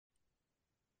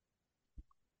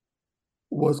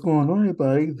What's going on,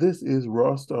 everybody? This is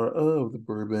Raw Star of the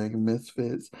Burbank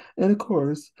Misfits, and of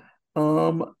course,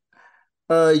 um,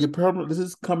 you probably this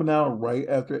is coming out right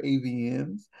after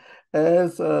AVNs.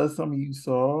 As some of you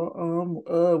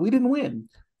saw, we didn't win.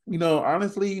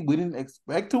 Honestly, we didn't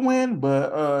expect to win, but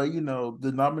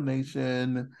the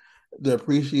nomination, the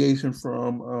appreciation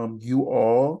from you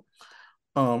all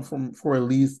from for at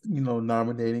least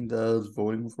nominating us,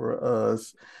 voting for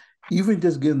us, even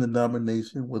just getting the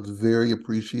nomination was very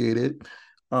appreciated.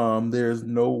 There's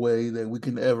no way that we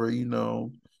can ever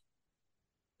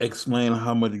explain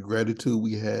how much gratitude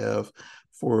we have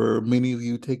for many of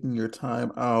you taking your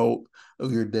time out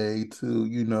of your day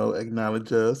to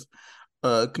acknowledge us.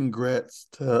 Congrats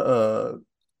to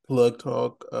Plug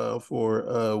Talk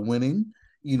for winning.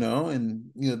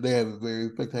 And they have a very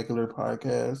spectacular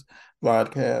podcast,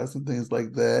 and things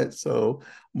like that. So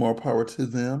more power to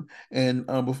them. And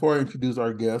before I introduce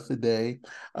our guest today,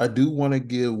 I do want to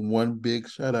give one big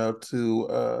shout out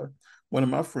to one of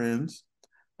my friends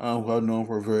who I've known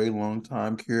for a very long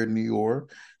time, Kira New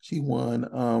York. She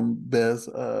won Best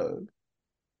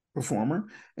Performer,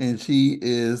 and she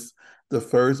is the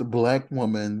first Black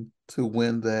woman to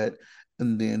win that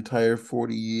in the entire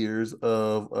 40 years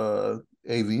of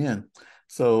AVN.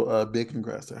 So big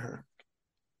congrats to her.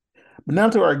 But now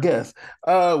to our guest.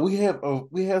 We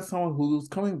have someone who's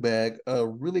coming back, a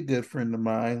really good friend of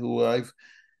mine who I've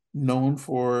known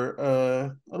for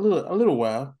a little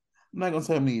while. I'm not gonna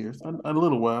say how many years, a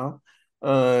little while.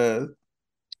 Uh,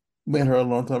 Met her a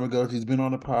long time ago. She's been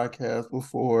on the podcast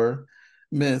before.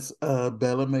 Miss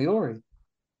Bella Maori.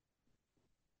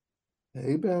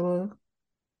 Hey, Bella.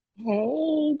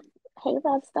 Hey, hey,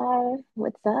 Star.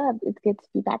 What's up? It's good to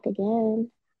be back again.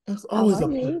 It's How always are a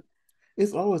ple- you?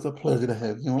 it's always a pleasure to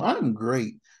have you on. I'm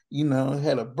great.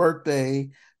 Had a birthday,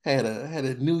 had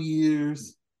a New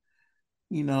Year's.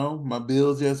 My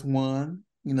Bills just won.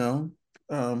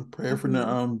 Prayer for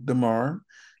hmm Demar.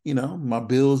 My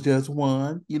Bills just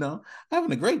won.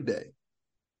 Having a great day.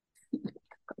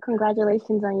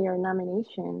 Congratulations on your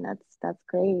nomination. That's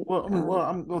great. Well,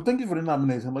 I mean, thank you for the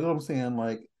nomination. Like what I'm saying,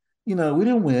 like, we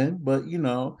didn't win, but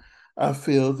I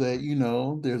feel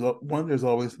that, there's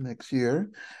always next year.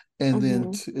 hmm And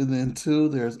then two,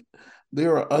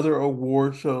 there are other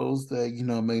award shows that,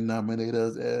 may nominate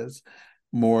us as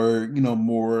more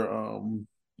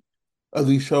of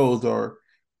these shows are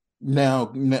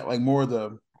now like more of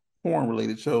the porn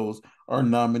related shows are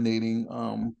nominating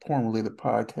porn related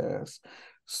podcasts.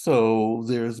 So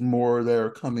there's more that are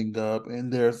coming up,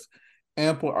 and there's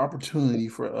ample opportunity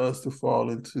for us to fall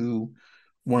into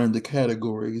one of the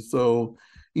categories. So,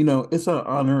 it's an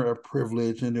honor, a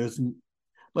privilege, and there's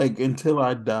like until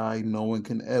I die, no one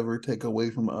can ever take away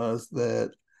from us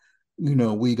that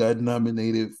we got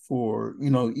nominated for,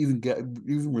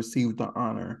 even received the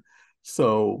honor.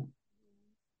 So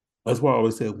that's why I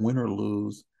always say win or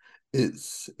lose, it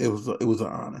was an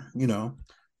honor.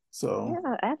 So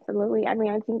Yeah, absolutely. I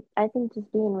mean, I think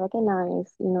just being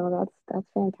recognized, that's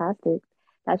fantastic.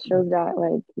 That shows that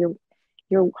like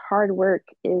your hard work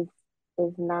is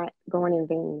not going in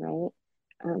vain, right?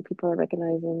 People are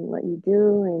recognizing what you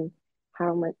do and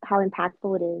how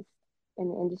impactful it is in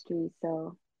the industry.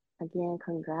 So again,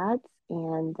 congrats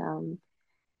and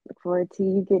look forward to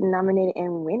you getting nominated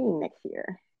and winning next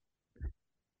year.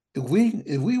 if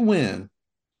we win,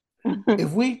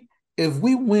 if we if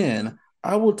we win,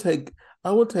 I will take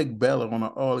Bella on an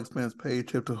all expense paid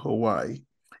trip to Hawaii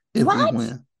if we What?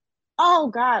 win. Oh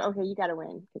God. Okay, you gotta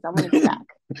win because I want to go back.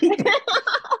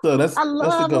 So that's I that's the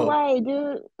love goal. Hawaii,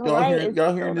 dude. Y'all Hawaii hearing is y'all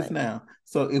so hearing this nice. now.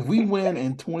 So if we win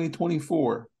in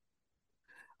 2024,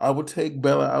 I will take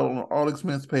Bella out on an all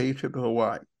expense paid trip to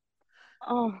Hawaii.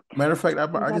 Oh, Matter of fact, you I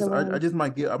gotta just I win. just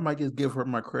might just give her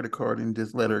my credit card and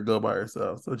just let her go by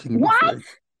herself so she can be What? free.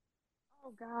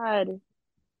 Oh God.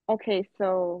 Okay,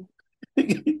 so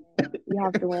you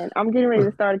have to win. I'm getting ready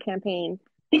to start a campaign.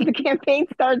 The campaign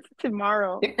starts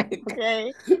tomorrow.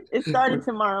 Okay, it started for,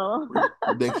 tomorrow.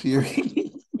 for next year.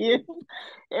 Yeah,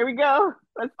 here we go.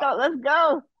 Let's go. Let's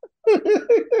go.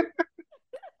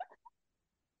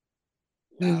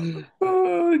 Oh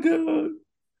Yep. my god.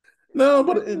 No, Can't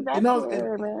but wait to be back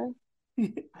there, man.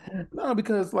 no,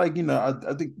 because like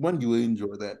I think one you would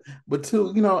enjoy that, but two,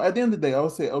 at the end of the day, I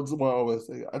would say, what I always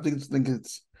say, I think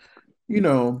it's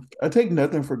I take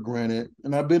nothing for granted,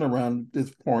 and I've been around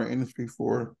this porn industry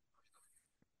for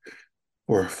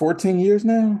 14 years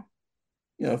now.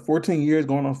 14 years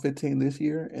going on 15 this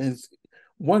year, and it's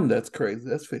one that's crazy.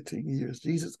 That's 15 years,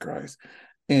 Jesus Christ.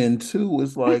 And two,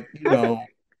 it's like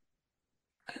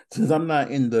since I'm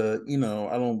not in the,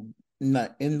 I don't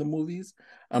not in the movies,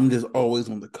 I'm just always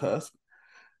on the cusp.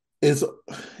 it's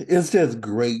it's just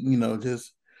great,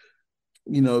 just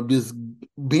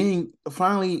being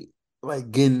finally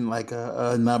like getting like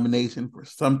a nomination for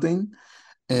something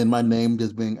and my name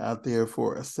just being out there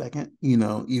for a second,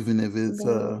 even if it's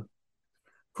Right.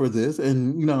 for this.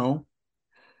 And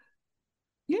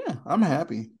yeah, I'm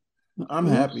happy. I'm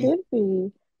You happy. should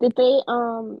be. Did they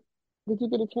did you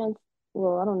get a chance?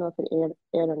 Well, I don't know if it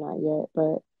aired or not yet,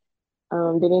 but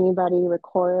did anybody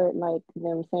record like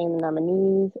them saying the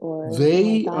nominees or anything like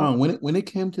They that? when it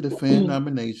came to the fan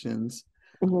nominations,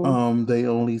 Hmm. they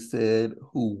only said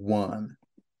who won.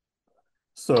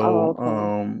 Oh, So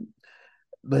okay.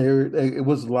 it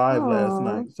was live last Oh.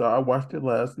 night. So I watched it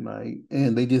last night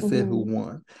and they just said who Hmm.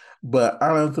 won. But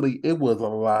honestly, it was a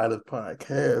lot of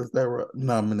podcasts that were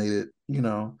nominated,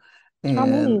 How and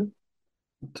many?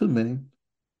 too many.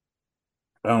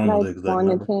 I don't know the Like exact 1 to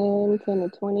number. 10, 10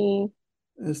 to 20?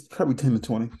 It's probably 10 to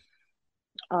 20.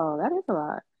 Oh, that is a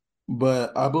lot.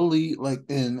 But I believe like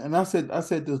and I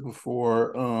said this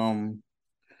before,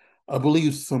 I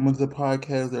believe some of the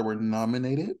podcasts that were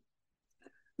nominated,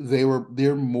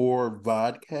 they're more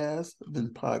vodcasts than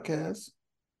podcasts.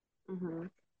 Hmm.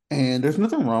 And there's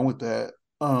nothing wrong with that.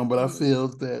 But I Hmm. feel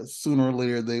that sooner or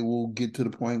later they will get to the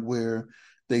point where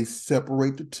they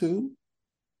separate the two,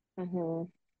 Hmm.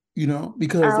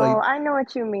 because Oh, like I know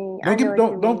what you mean. I don't know get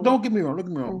what you don't mean. get me wrong, don't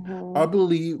get me wrong. Hmm. I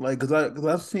believe like because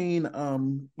I've seen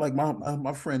like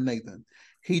my friend Nathan,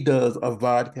 he does a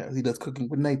vodcast. He does cooking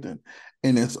with Nathan,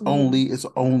 and Hmm. it's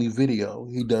only video.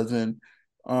 He doesn't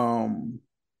um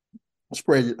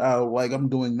spread it out like I'm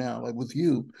doing now, like with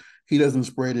you. He doesn't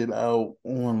spread it out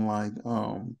on like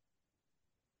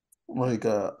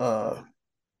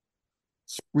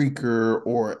Spreaker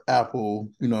or Apple,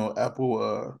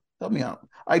 Apple help me out,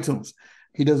 iTunes.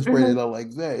 He doesn't spread Hmm. it out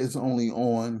like that. It's only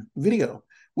on video,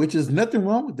 which is nothing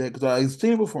wrong with that because I've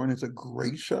seen it before and it's a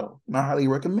great show. And I highly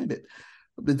recommend it.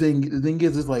 The thing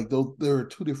is, it's like those there are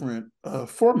two different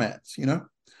formats,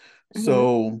 Hmm.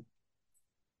 So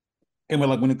and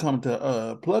when it comes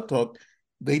to Plug Talk,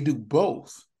 they do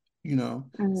both, So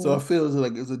I Hmm. feel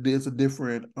like it's a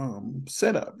different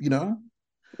setup,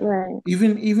 Right.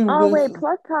 even Oh, with wait,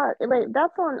 Plus Talk. Wait,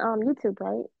 that's on YouTube,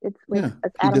 right? yeah,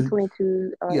 It's he Adam does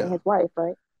 22 and yeah. his wife,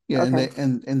 right? Yeah, and Okay. they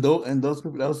and those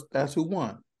people that's who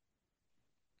won.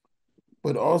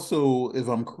 But also, if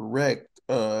I'm correct,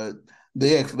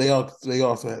 they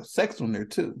also have sex on there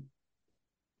too.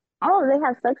 Oh, they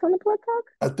have sex on the Plus Talk?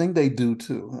 I think they do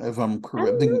too, if I'm I correct.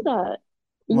 I didn't think know that.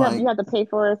 You like have to pay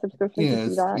for a subscription to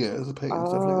see that. it's a pay and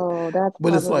stuff like that. Oh, that's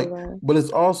But it's probably like, why. but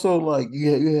it's also like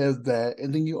you have that,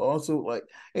 and then you also like,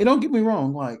 and don't get me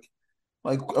wrong, like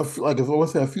if I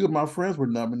was say a few of my friends were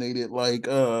nominated, like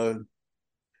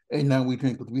and now we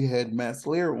drink because we had Matt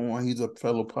Slayer on. He's a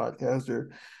fellow podcaster.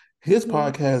 His Hmm.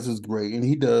 podcast is great, and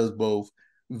he does both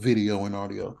video and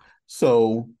audio.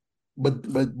 So, but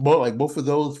like both of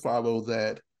those follow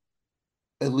that.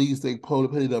 At least they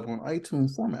put it up on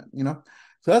iTunes format.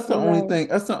 So that's the only Right. thing.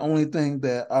 That's the only thing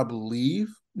that I believe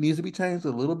needs to be changed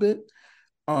a little bit.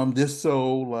 Just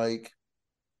so like,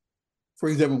 for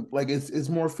example, like it's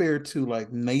more fair to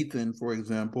like Nathan, for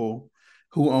example,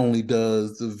 who only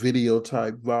does the video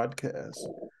type vodcast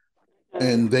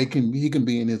and Mhm. he can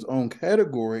be in his own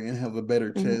category and have a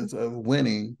better Hmm. chance of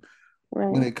winning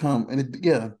when Right. it come and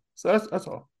yeah. So that's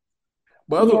all.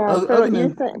 But Yeah. So other you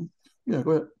than said, yeah,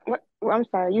 go ahead. well, I'm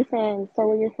sorry. You saying, so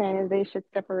what you're saying is they should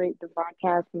separate the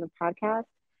broadcast from the podcast?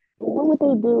 What would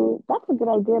they do? That's a good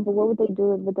idea, but what would they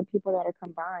do with the people that are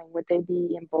combined? Would they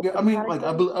be in both Yeah, I of the mean, like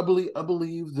categories? I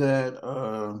believe that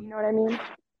You know what I mean?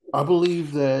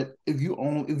 if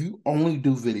you only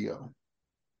do video,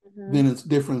 Hmm. then it's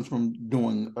different from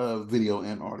doing video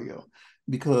and audio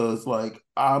because like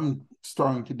I'm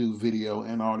starting to do video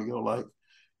and audio like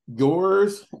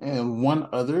yours and one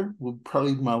other will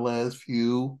probably be my last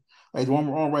few. Like the one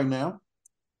we're on right now,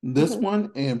 this Hmm.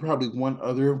 one and probably one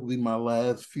other will be my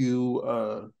last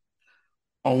few.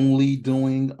 Only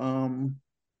doing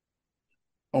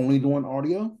only doing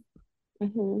audio,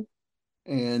 Hmm.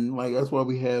 and like that's why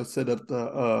we have set up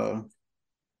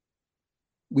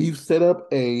we've set up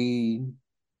a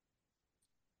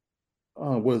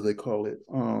what do they call it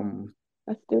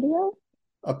A studio?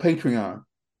 a Patreon.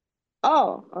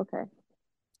 Oh, okay.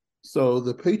 So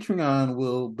the Patreon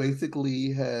will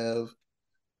basically have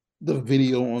the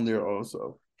video on there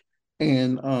also.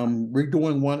 And we're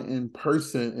doing one in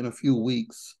person in a few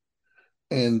weeks,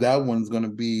 and that one's going to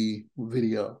be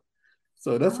video.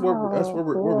 So Oh, where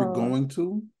we're cool. going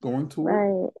toward.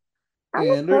 Right. I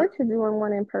look And forward there to doing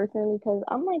one in person because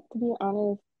I'm like, to be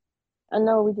honest, I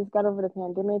know we just got over the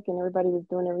pandemic and everybody was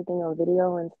doing everything on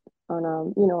video and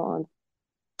on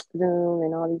Zoom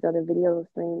and all these other video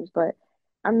streams, but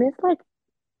I miss like,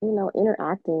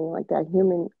 interacting, like that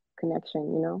human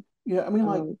connection, Yeah, I mean,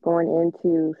 like, going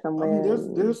into somewhere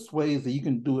and there's ways that you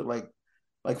can do it.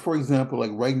 Like for example,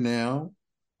 like right now,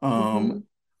 um, hmm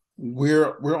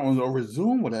we're on over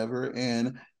Zoom, whatever,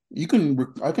 and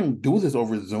I can do this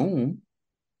over Zoom,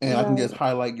 and I can just right.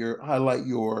 highlight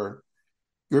your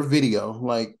video.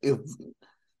 Like if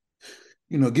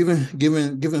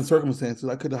given circumstances,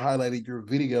 I could have highlighted your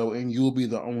video, and you'll be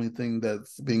the only thing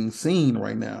that's being seen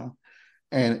right now,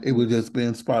 and it would just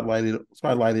been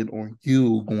spotlighted on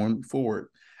you going forward,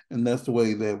 and that's the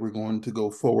way that we're going to go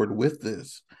forward with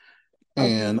this.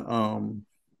 And Okay.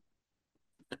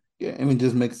 yeah, and it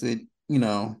just makes it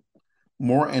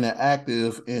more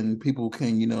interactive, and people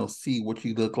can see what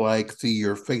you look like, see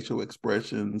your facial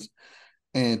expressions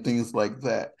and things like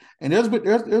that. And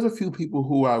there's a few people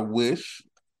who I wish,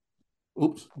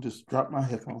 oops, just dropped my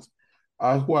headphones,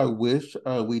 who I wish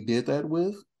we did that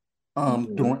with, hmm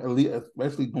during, at least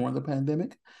especially during the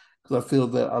pandemic, because I feel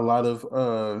that a lot of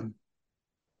the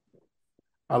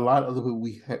people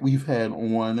we've had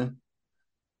on,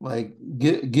 like,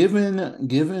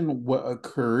 given what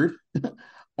occurred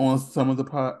on some of those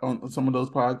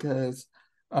podcasts,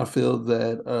 I feel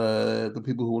that the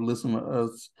people who were listening to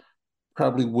us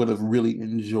probably would have really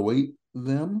enjoyed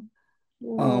them.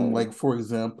 Right. Like for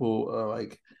example,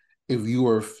 like if you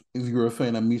were a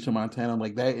fan of Misha Montana,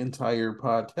 like that entire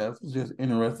podcast was just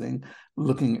interesting,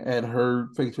 looking at her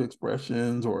facial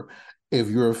expressions. Or if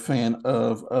you're a fan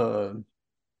of a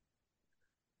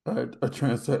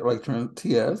trans like trans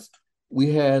TS,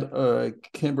 we had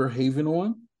Kimber Haven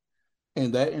on,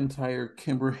 and that entire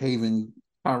Kimber Haven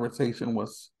conversation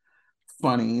was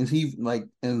funny. And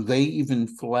they even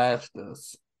flashed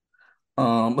us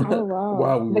Oh wow.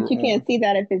 while we But were you can't on. see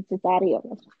that if it's just audio.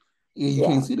 Yeah, you Yeah.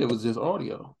 can't see that, it was just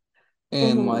audio.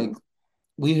 And like hmm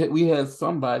we had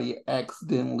somebody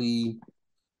accidentally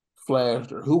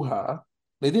flashed or hoo-ha.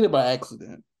 They did it by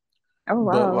accident, Oh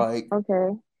but wow. like Okay.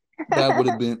 that would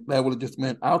have just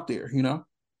meant out there.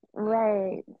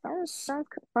 Right. Sounds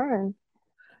fun.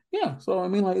 Yeah, so I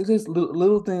mean, like, it's just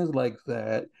little things like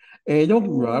that. And don't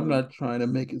get me wrong, I'm Mm. not trying to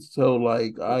make it so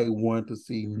like I want to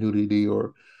see nudity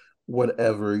or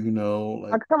whatever. Oh,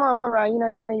 Like, come on, Ryan. You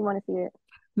know you want to see it.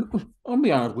 I'll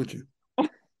be honest with you.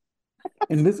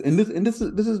 And this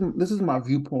is my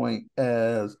viewpoint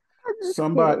as I'm just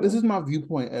somebody. This kidding. is my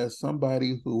viewpoint as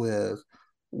somebody who has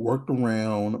worked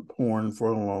around porn for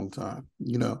a long time.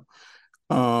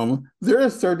 There are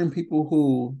certain people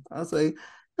who I say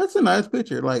that's a nice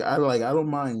picture. I don't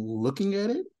mind looking at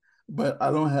it, but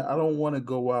I don't want to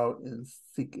go out and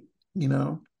seek it.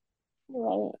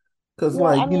 Right. Because Yeah,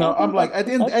 I mean, I I'm think like that's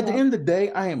at the professional. end of the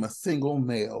day, I am a single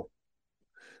male.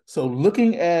 So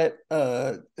looking at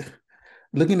TAP,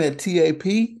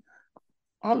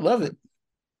 I love it.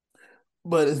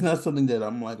 But it's not something that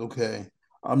I'm like, okay,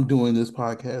 I'm doing this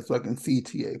podcast so I can see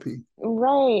TAP.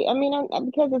 Right. I mean,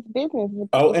 because it's business,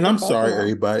 Oh, it's and I'm sorry, professional.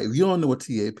 everybody. If you don't know what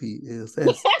TAP is,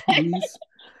 that's titties,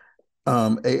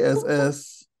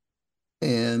 ASS,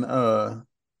 and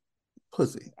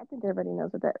pussy. I think everybody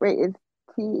knows what that. Wait, it's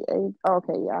T-A. Oh,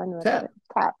 okay, yeah, I know what that Tap, is.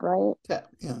 Tap, right? tap,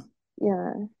 yeah,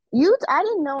 Yeah. I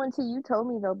didn't know until you told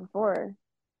me though before.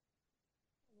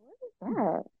 What is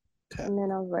that? tap, And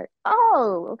then I was like,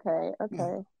 oh, okay, yeah.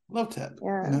 okay. Love tap, you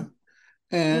Yeah. know?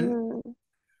 And, hmm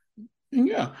and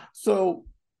yeah, so,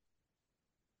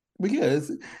 but yeah,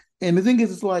 and the thing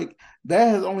is, it's like that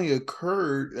has only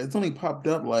occurred, it's only popped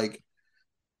up like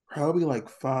probably like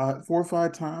 4 or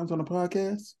 5 times on the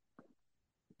podcast.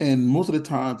 And most of the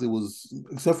times it was,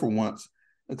 except for once,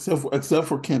 except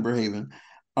for Kimber Haven,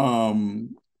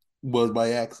 um, was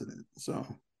by accident. So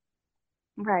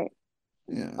Right.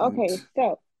 yeah, Okay,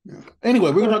 so yeah. Anyway,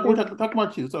 so we're since talking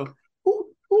about you. So who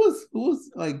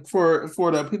was like, for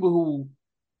the people who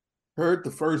heard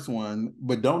the first one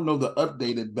but don't know the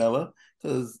updated Bella,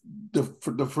 because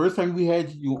the first time we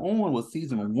had you on was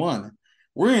season 1.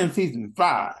 We're in season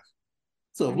 5,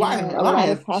 so I know a a lot lot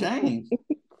has has happened. changed.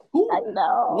 I Who?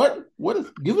 know. What is?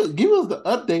 Give us the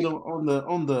update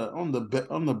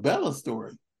on the Bella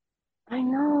story. I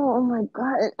know. Oh my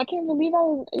God. I can't believe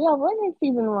yeah, we're in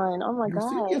season 1. Oh my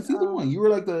Yeah, God. season 1. You were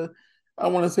like I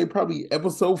want to say probably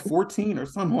episode 14 or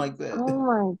something like that. Oh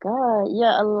my God.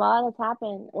 Yeah, a lot has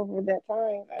happened over that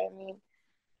time. I mean,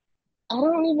 I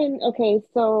don't even, okay,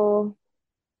 so,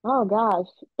 oh gosh.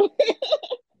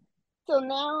 So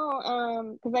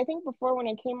now, because I think before when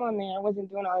I came on there, I wasn't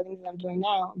doing all the things that I'm doing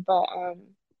now. But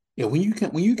Yeah, when you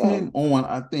so came on,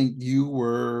 I think you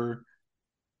were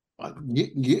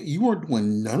you weren't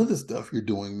doing none of the stuff you're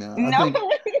doing now. I no, think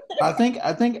I think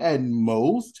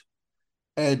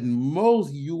at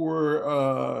most you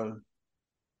were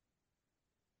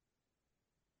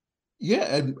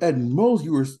yeah, at most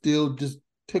you were still just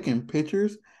taking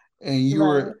pictures and you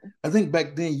Right. were I think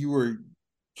back then you were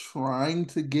trying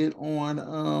to get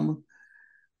on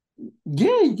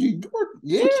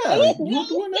yeah, Say it, you were no,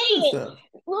 doing other say it. stuff.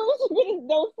 Well,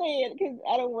 don't say it because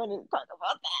I don't want to talk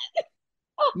about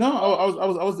No, I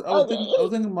was that.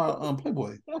 thinking about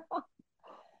Playboy. Okay.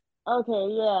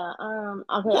 Okay, yeah.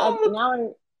 Okay, I No, now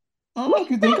I don't know if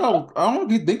you think I don't know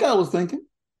if you think I was thinking.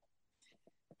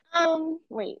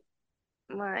 wait,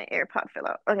 my AirPod fell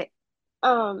out. Okay.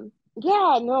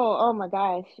 Yeah, no, oh my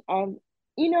gosh.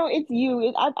 It's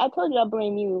you. I told you I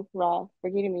blame you, Ra, for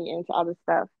getting me into all this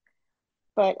stuff.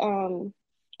 But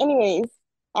anyways,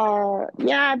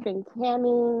 yeah, I've been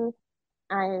camming,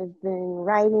 I've been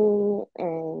writing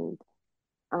and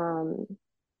um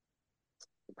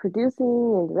producing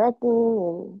and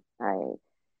directing, and I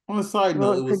On a side note,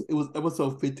 wrote it and was it was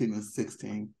episode 15 and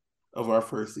 16 of our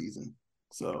first season.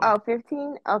 So oh,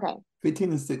 15? Okay.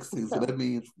 15 and 16. So So, that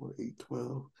means for 8,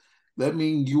 12. That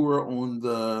means you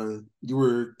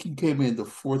came in the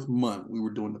fourth month we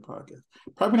were doing the podcast.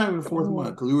 Probably not even the fourth month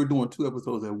hmm because we were doing two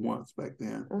episodes at once back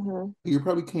then. hmm You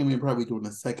probably came in probably during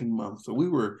the second month. So we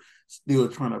were still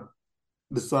trying to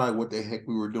decide what the heck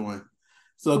we were doing.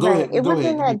 So go right. It ahead, go was in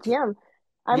ahead. Give me that gym.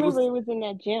 I it remember was it was in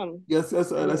that gym. yes,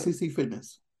 that's And CC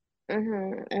Fitness. I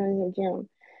was in the gym.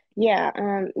 Yeah,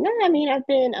 no, I mean I've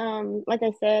been like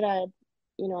I said, I've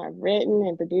written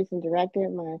and produced and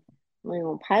directed my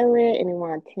own pilot and we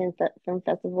won 10 film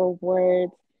festival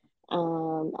awards.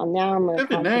 I'm a Different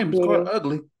content name. It's called creator.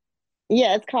 Ugly.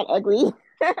 Yeah, it's called Ugly.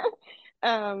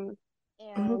 Um,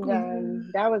 and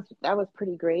Ugly. that was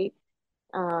pretty great.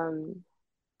 Um,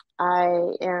 I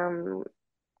am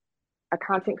a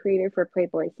content creator for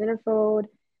Playboy Centerfold,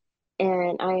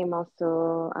 and I am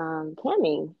also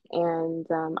camming. And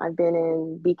I've been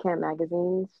in BCAM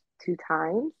magazines 2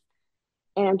 times,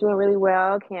 and I'm doing really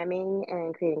well camming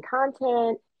and creating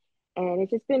content. And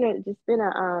it's just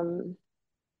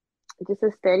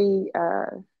a steady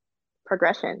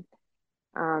progression.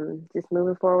 Just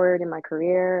moving forward in my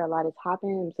career. A lot has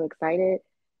happened. I'm so excited.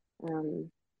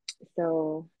 Um,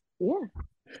 so yeah.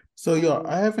 So yo,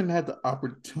 I Um, haven't had the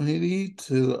opportunity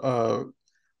to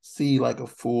see like the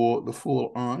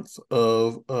full aunts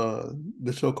of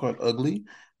the show called Ugly,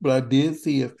 but I did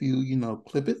see a few,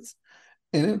 clippets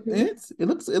and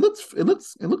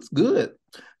mhm. it looks good.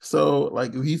 So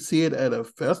like if you see it at a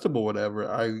festival or whatever,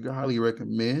 I highly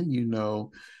recommend,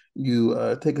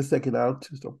 you take a second out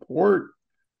to support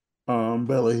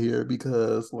Bella here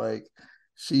because like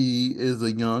she is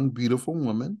a young, beautiful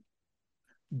woman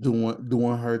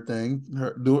doing her thing,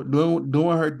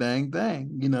 doing her dang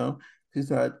thing. She's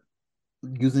not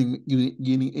using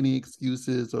any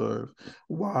excuses or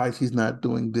why she's not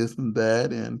doing this and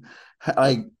that. And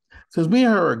like since me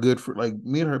and her are good for like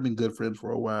me and her have been good friends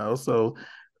for a while, so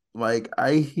like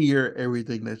I hear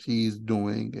everything that she's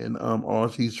doing and all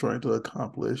she's trying to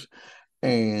accomplish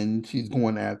and she's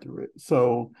going after it.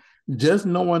 So just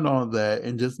knowing all that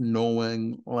and just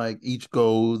knowing like each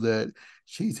goal that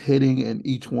she's hitting and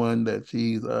each one that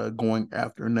she's going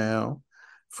after now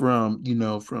from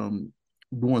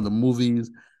doing the movies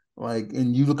like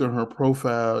and you look at her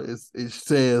profile it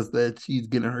says that she's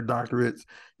getting her doctorates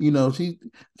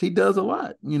she does a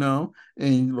lot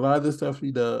and a lot of the stuff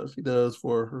she does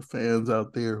for her fans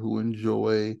out there who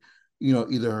enjoy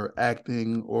either her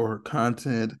acting or her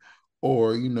content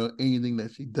or anything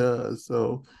that she does.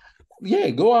 So yeah,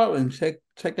 go out and check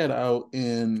that out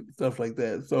and stuff like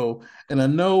that. So and I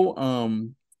know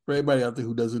for everybody out there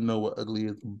who doesn't know what Ugly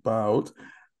is about,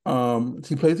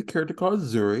 she plays a character called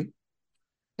Zuri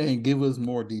and give us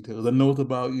more details. I know it's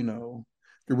about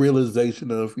the realization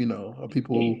of how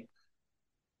people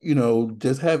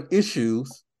just have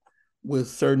issues with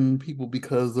certain people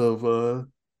because of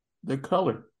their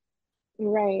color.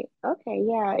 Right. Okay.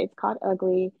 Yeah, it's called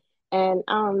Ugly. And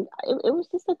it was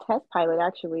just a test pilot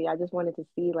actually. I just wanted to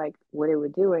see like what it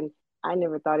would do and I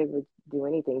never thought it would do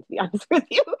anything to be honest with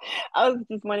you. I was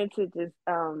just wanted to just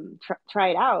try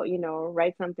it out,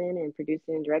 write something and produce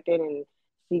it and direct it and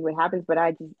see what happens. But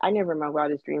I never in my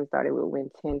wildest dreams thought it would win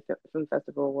 10 film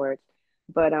festival awards.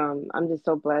 But I'm just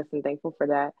so blessed and thankful for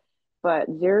that. But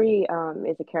Zuri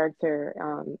is a character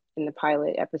in the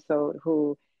pilot episode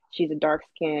who she's a dark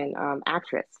skinned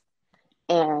actress,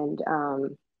 and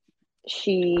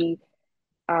she,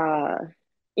 uh,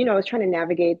 is trying to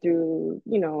navigate through,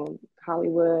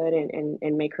 Hollywood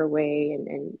and make her way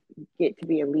and get to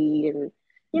be a lead and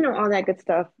all that good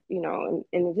stuff,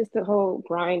 and just the whole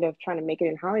grind of trying to make it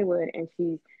in Hollywood. And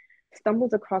she's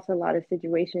stumbles across a lot of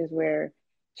situations where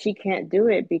she can't do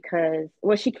it because,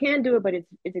 well, she can do it, but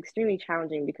it's extremely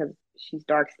challenging because she's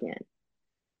dark skinned.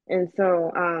 And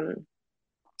so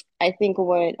I think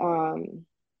what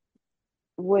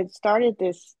started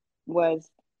this was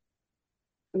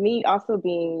me also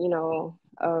being,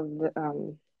 of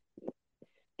the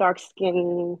dark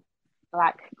skinned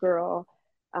black girl.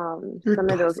 You're Some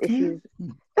of dark those skinned? issues.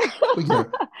 But yeah,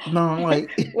 no, I'm like,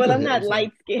 Well, go I'm ahead. I'm not sorry.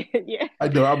 light skinned. Yeah. I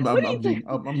know What do you say?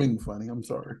 I'm being funny. I'm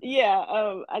sorry. Yeah.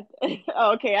 Oh,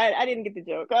 okay. I didn't get the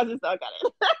joke. I was just, oh, got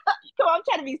it. Come on, I'm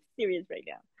trying to be serious right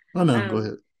I now. know. Go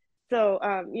ahead.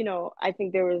 I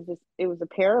think it was a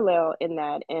parallel in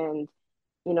that, and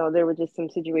there were just some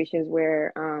situations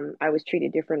where I was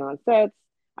treated different on sets.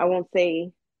 I won't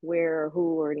say where or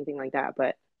who or anything like that,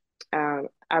 but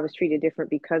I was treated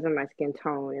different because of my skin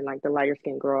tone, and like the lighter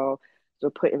skinned girls were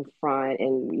put in front,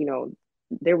 and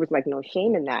there was like no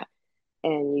shame in that,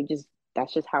 and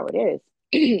that's just how it is.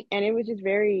 And it was just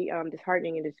very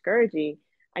disheartening and discouraging.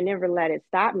 I never let it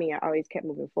stop me. I always kept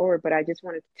moving forward, but I just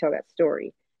wanted to tell that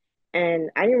story. And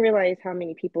I didn't realize how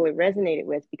many people it resonated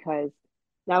with, because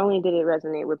not only did it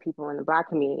resonate with people in the Black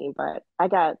community, but I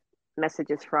got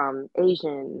messages from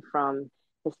Asian, from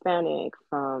Hispanic,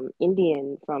 from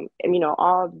Indian, from,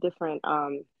 all different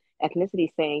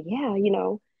ethnicities saying, yeah,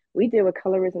 we deal with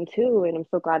colorism too. And I'm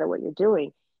so glad of what you're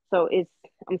doing. So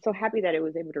I'm so happy that it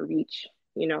was able to reach,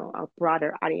 a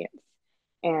broader audience.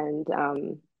 And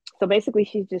so basically,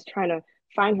 she's just trying to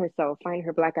find herself, find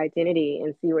her Black identity,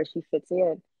 and see where she fits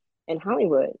in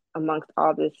Hollywood amongst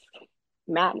all this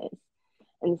madness.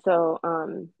 And so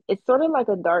it's sort of like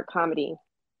a dark comedy,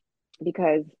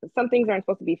 because some things aren't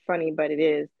supposed to be funny, but it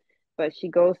is. But she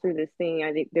goes through this thing.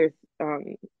 I think there's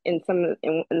in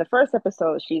the first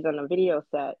episode, she's on a video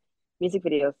set, music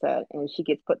video set, and she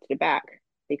gets put to the back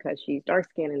because she's dark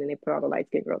skinned, and then they put all the light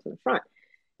skinned girls in the front.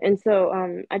 And so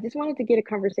I just wanted to get a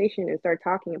conversation and start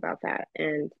talking about that.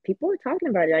 And people were talking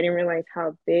about it. I didn't realize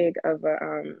how big of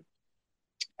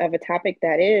a topic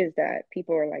that is, that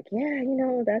people are like, yeah,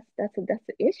 that's an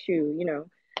issue.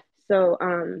 So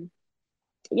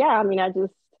yeah, I mean, I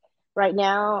just right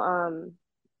now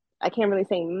I can't really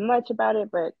say much about it,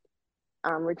 but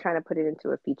we're trying to put it into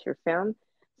a feature film.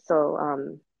 So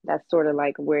that's sort of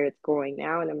like where it's going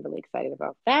now, and I'm really excited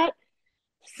about that.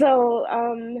 So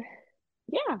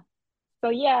yeah. So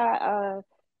yeah,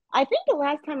 I think the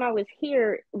last time I was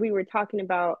here, we were talking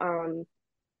about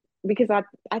because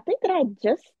I think that I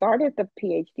just started the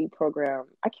PhD program.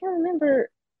 I can't remember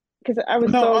because I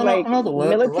was No, so I like know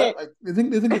militant. like, the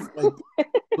thing is like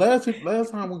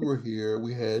last time we were here,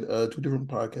 we had two different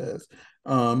podcasts.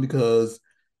 Because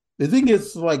the thing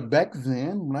is, like back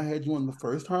then when I had you on the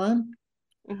first time,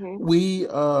 Hmm. we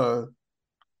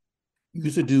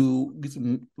used to do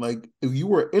some, like, if you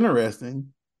were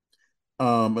interesting,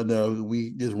 and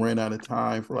we just ran out of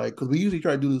time for, like, because we usually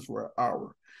try to do this for an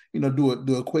hour,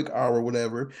 do a quick hour,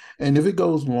 whatever. And if it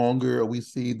goes longer, we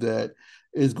see that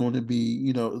it's going to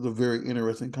be, the very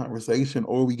interesting conversation,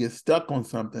 or we get stuck on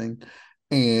something,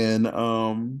 and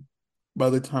by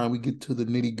the time we get to the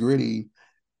nitty gritty,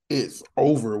 it's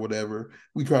over, whatever.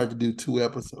 We tried to do two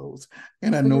episodes,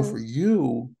 and I know Hmm. for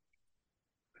you,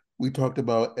 we talked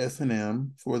about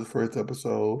S&M for the first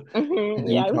episode, and Hmm. then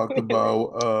we Yeah, talked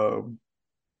about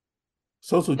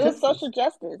social it was social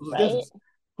justice, justice, social right? justice,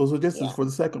 social justice Yeah. for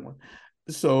the second one.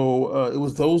 So it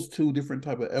was those two different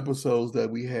type of episodes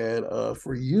that we had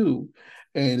for you.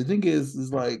 And the thing is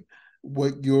like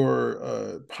what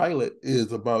your pilot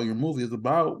is about, your movie is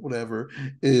about, whatever,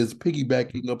 is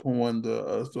piggybacking upon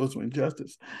the social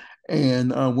injustice.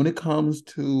 And when it comes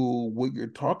to what your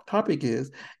topic is,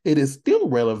 it is still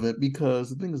relevant, because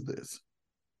the thing is this: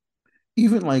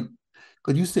 even like,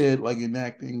 because you said like in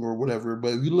acting or whatever,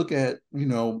 but if you look at,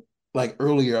 like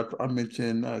earlier, I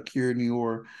mentioned Kira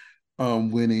Noor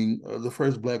winning, the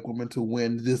first Black woman to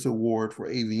win this award for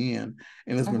AVN,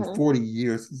 and it's been Hmm. 40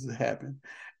 years since it happened,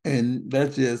 and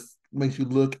that just makes you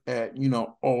look at,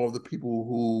 all the people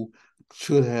who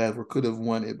should have or could have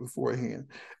won it beforehand.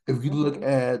 If you look Hmm.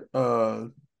 at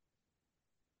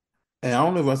and I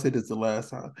don't know if I said this the last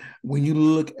time, when you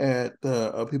look at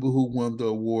the people who won the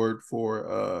award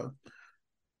for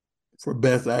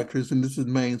Best Actress, and this is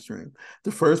mainstream.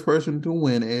 The first person to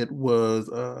win it was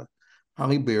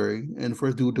Halle Berry, and the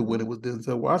first dude to win it Hmm. was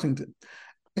Denzel Washington.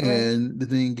 Right. And the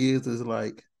thing is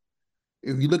like,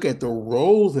 if you look at the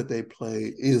roles that they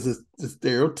play, is the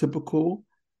stereotypical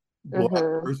Black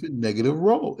Hmm. person negative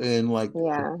role, and like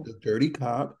Yeah. the dirty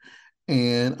cop,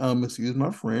 and excuse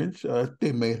my French,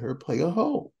 they made her play a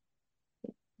hoe.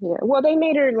 Yeah. Well, they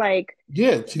made her like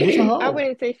Yeah, she was a I hoe.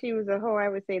 wouldn't say she was a hoe. I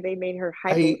would say they made her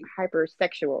I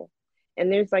hypersexual.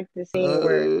 And there's like the scene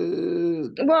where,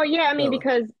 uh well, yeah, I mean Bella.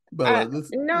 because Bella,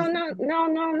 this no, this no, no,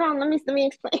 no, no. Let me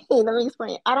explain. Let me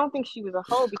explain. I don't think she was a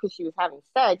hoe because she was having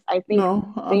sex. I think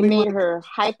no, I they mean made like her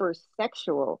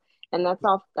hypersexual, and that's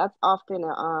often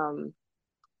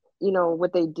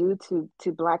what they do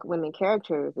to black women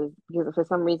characters is because for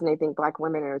some reason they think black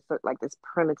women are like this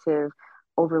primitive,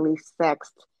 overly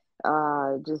sexed,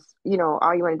 just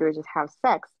all you want to do is just have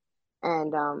sex,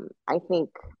 and I think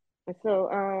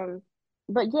so.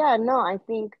 But yeah, no, I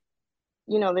think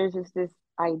there's just this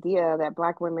idea that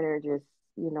black women are just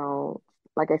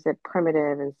like I said,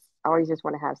 primitive and always just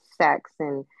want to have sex,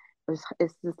 and it's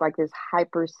just like this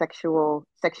hypersexual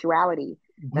sexuality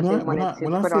that they wanted to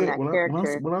put on that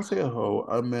character. when I say a hoe,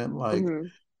 I meant like Hmm.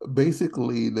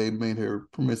 basically they made her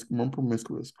more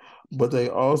promiscuous, but they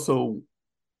also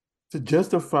to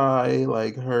justify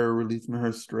like her releasing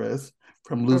her stress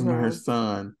from losing her Hmm.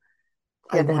 son.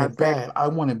 She I had to want have it sex. bad. I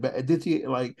want it bad. Did she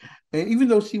like? And even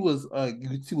though she was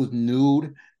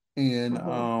nude in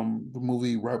Hmm. the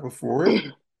movie right before it,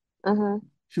 Hmm.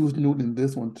 she was nude in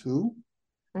this one too.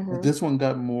 But Hmm. this one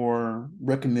got more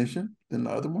recognition than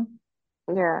the other one.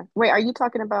 Yeah. Wait, are you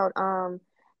talking about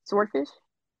Swordfish,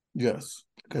 Yes,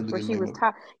 because of where the she name was of it.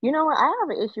 top? You know what? I have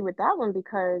an issue with that one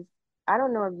because I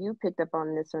don't know if you picked up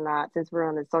on this or not, since we're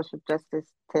on the social justice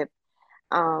tip.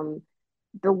 Um,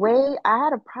 the way I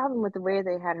had a problem with the way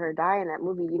they had her die in that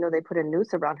movie, they put a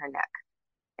noose around her neck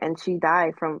and she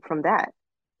died from that.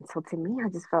 So to me, I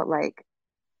just felt like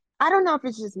I don't know if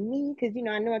it's just me because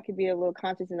I know I could be a little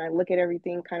conscious and I look at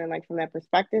everything kind of like from that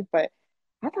perspective, but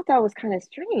I thought that was kind of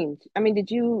strange. I mean, do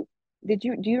you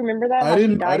remember that how she I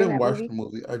died in didn't that watch movie? the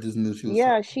movie. I just knew she was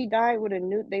Yeah, she died with a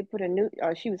noose. They put a noose.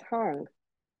 She was hung,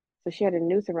 so she had a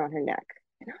noose around her neck.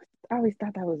 And I always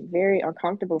thought that was very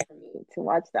uncomfortable for me to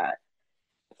watch that.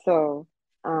 So,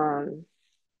 um,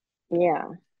 yeah,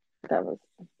 that was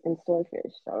in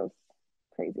Swordfish. That was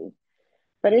crazy.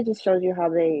 But it just shows you how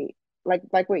they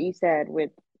like what you said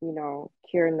with,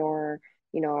 Kira Noor,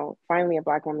 finally a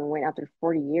black woman went after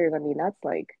 40 years. I mean,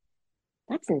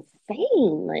 that's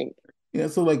insane. Like, yeah.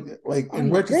 So like oh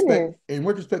my goodness. in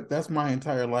retrospect, that's my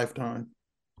entire lifetime.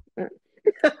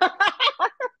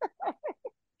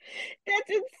 That's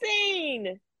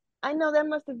insane. I know that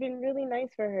must have been really nice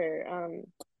for her.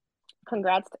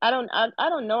 Congrats. I don't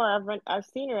know her. I've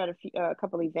seen her at a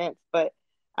couple events, but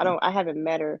I haven't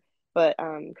met her. But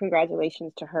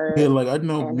congratulations to Yeah, her like I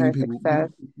know and her success.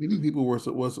 many people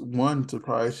was one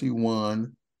surprised she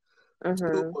won. Two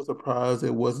Mm-hmm. was surprised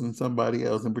it wasn't somebody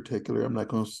else in particular. I'm not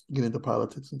going to get into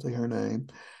politics and say her name.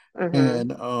 Mm-hmm.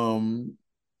 And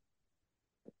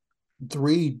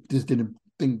three just didn't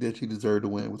think that she deserved to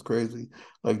win. It was crazy.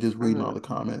 Like just reading all Mm-hmm. the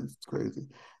comments, it's crazy.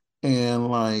 And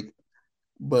like,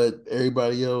 but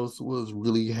everybody else was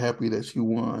really happy that she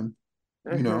won.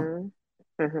 You know,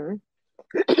 Mm-hmm. Mm-hmm.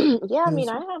 Yeah, I and mean,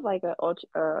 I have like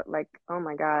like, oh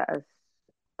my God,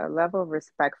 a level of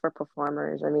respect for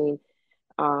performers.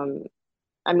 Um,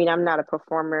 I'm not a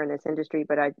performer in this industry,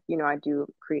 but I do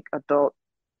create adult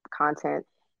content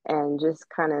and just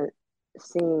kind of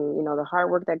seeing, the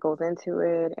hard work that goes into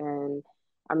it. And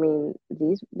I mean,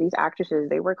 these actresses,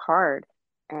 they work hard.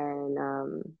 And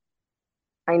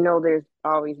I know there's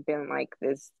always been like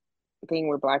this thing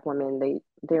where black women they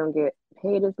don't get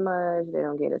paid as much, they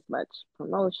don't get as much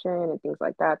promotion and things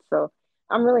like that. So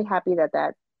I'm really happy that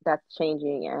that's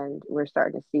changing and we're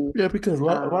starting to see yeah, because a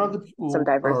lot of the some people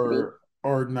diversity.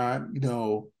 are not,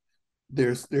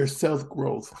 there's self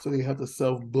growth, so they have to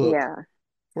self book Yeah.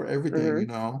 for everything,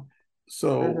 Mhm.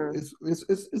 So Mhm.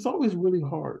 it's always really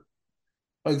hard.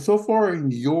 Like so far in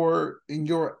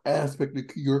your aspect of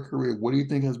your career, what do you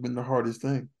think has been the hardest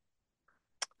thing?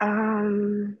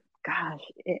 Gosh,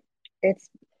 it's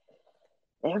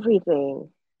everything.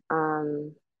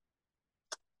 Um,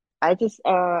 I just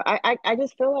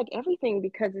feel like everything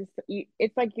because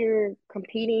it's like you're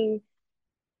competing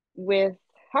with,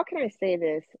 how can I say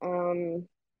this?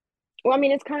 Well, I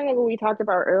mean, it's kind of like what we talked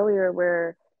about earlier,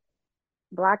 where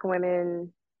black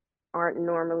women aren't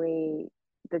normally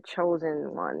the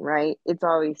chosen one, right? It's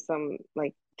always some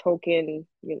like token,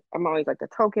 I'm always like the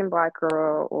token black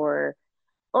girl or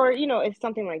it's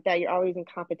something like that. You're always in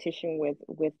competition with,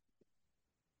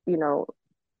 you know,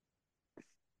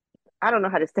 I don't know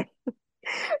how to say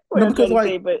what No, I'm trying to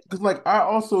say, but because like I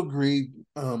also agree,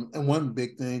 and one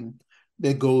big thing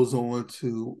that goes on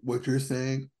to what you're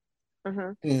saying,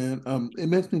 uh-huh. and it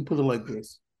makes me put it like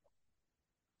this.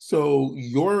 So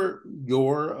your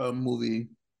movie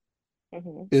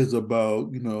Mhm. is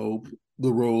about,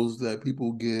 the roles that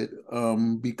people get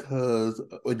because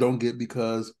or don't get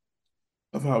because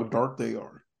of how dark they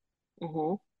are.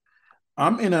 Mhm.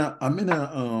 I'm in a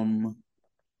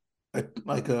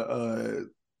like a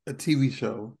TV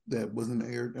show that wasn't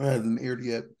aired hasn't aired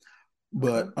yet,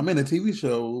 but Okay. I'm in a TV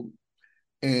show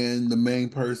and the main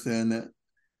person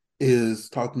is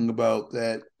talking about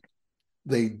that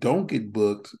they don't get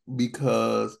booked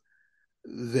because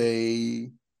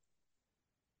they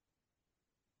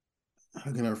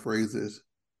how can I phrase this?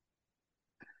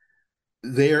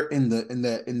 They're in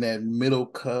that middle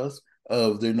cusp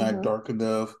of they're not Mhm. dark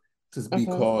enough to be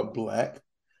Mhm. called black,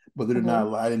 but they're Mhm. not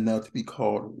light enough to be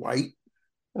called white.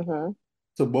 Mhm.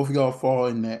 So both of y'all fall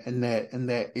in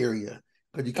that area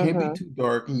because you can't be Mhm. too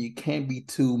dark and you can't be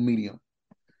too medium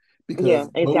Yeah, because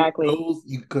those exactly. those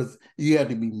you because you have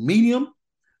to be medium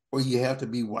or you have to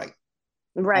be white.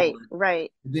 Or Right,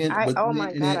 right. then, I but oh then,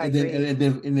 my and God, then, I and then,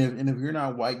 agree. and if you're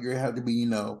not white, you have to be,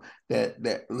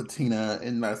 that Latina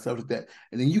and that stuff like that.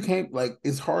 And then you can't like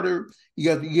it's harder. You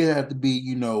have to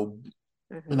be, and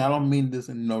Mhm. I don't mean this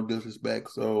in no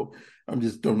disrespect. So I'm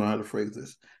just don't know how to phrase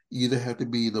this. You either have to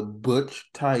be the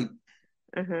butch type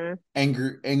Mhm.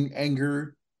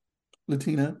 anger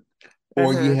Latina,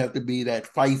 or you Mhm. have to be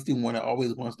that feisty one that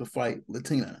always wants to fight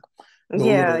Latina. Those are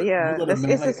Yeah, the those yeah. are the This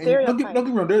main it's a like and don't stereotype. get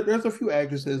me wrong, there's a few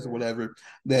actresses or Mhm. whatever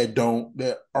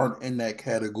that aren't in that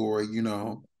category.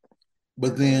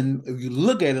 But Mhm. then if you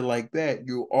look at it like that,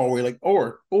 you're always like,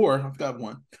 or I've got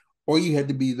one. Or you had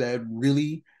to be that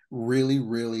really, really,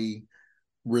 really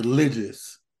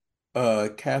religious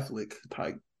Catholic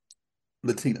type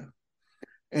Latina.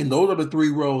 And those are the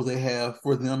three roles they have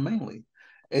for them mainly.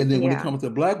 And then when it Yeah. comes to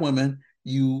black women,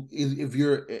 if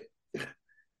you're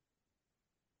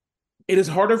it is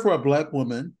harder for a black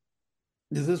woman.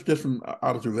 This is just from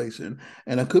observation,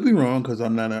 and I could be wrong because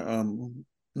I'm not I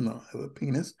have a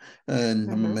penis and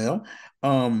I'm a Mhm. male.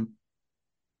 Um,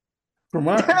 from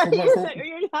what from what You from said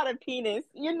you're not a penis.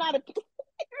 You're not a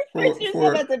refer to for yourself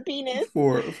for as a penis.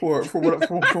 for what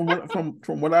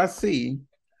from what I see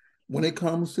when it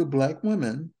comes to black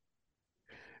women,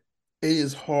 it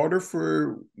is harder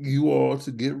for you all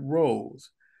to get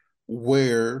roles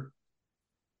where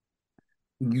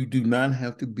you do not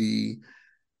have to be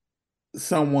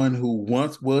someone who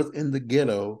once was in the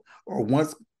ghetto or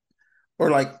once or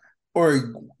like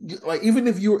even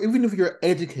if you're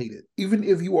educated, even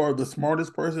if you are the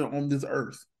smartest person on this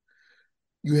earth,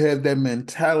 you have that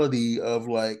mentality of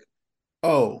like,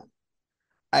 oh,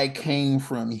 I came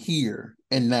from here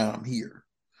and now I'm here.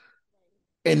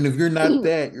 And if you're not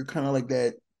that, you're kind of like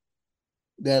that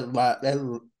lot that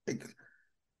like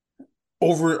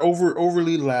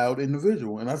overly loud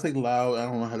individual. And I say loud, I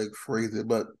don't know how to phrase it,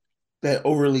 but that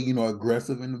overly,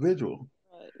 aggressive individual.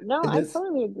 Right. No, And I that's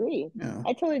totally agree. yeah.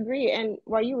 I totally agree. And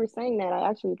while you were saying that, I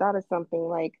actually thought of something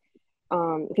like,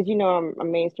 because I'm a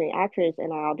mainstream actress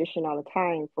and I audition all the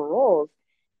time for roles.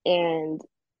 And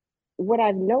what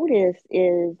I've noticed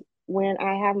is when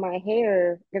I have my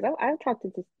hair, because I've talked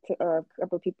to a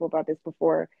couple of people about this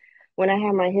before, when I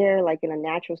have my hair like in a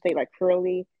natural state, like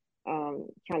curly,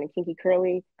 kind of kinky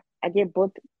curly, I get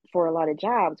booked for a lot of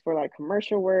jobs, for like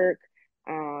commercial work,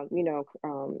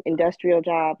 industrial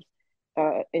jobs,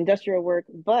 industrial work.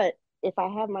 But if I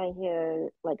have my hair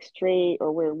like straight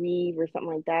or wear weave or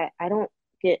something like that, I don't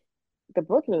get the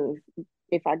bookings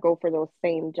if I go for those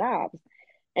same jobs.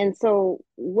 And so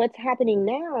what's happening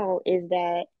now is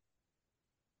that,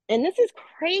 and this is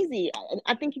crazy.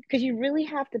 I think because you really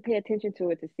have to pay attention to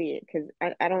it to see it. Because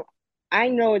I don't, I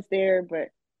know it's there, but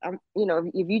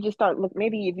if you just start look,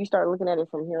 maybe if you start looking at it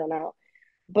from here on out,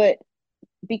 but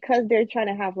because they're trying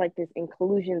to have like this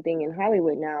inclusion thing in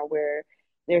Hollywood now, where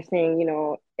they're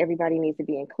saying, everybody needs to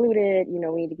be included. We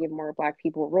need to give more Black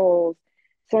people roles.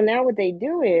 So now what they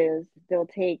do is they'll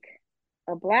take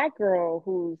a Black girl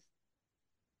who's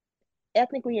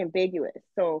ethnically ambiguous.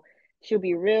 So she'll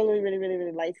be really, really, really,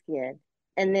 really light skinned,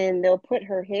 and then they'll put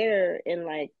her hair in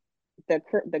like the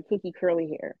kinky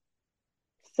curly hair.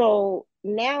 So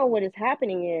now what is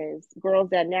happening is girls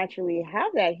that naturally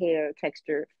have that hair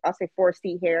texture, I'll say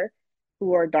 4C hair,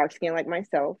 who are dark skinned like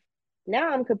myself.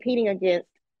 Now I'm competing against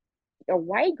a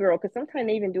white girl, because sometimes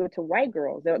they even do it to white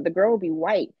girls. The girl will be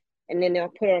white, and then they'll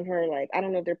put on her like, I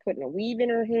don't know if they're putting a weave in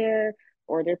her hair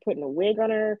or they're putting a wig on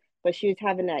her, but she's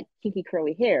having that kinky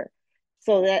curly hair.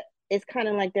 So that it's kind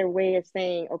of like their way of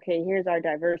saying, okay, here's our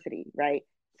diversity, right?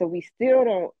 So we still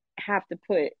don't have to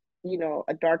put,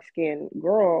 a dark skinned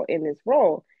girl in this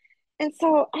role. And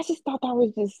so I just thought that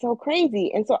was just so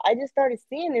crazy. And so I just started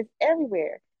seeing this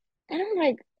everywhere. And I'm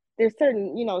like, there's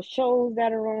certain, shows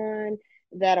that are on.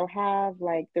 that'll have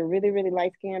like the really, really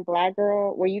light skinned black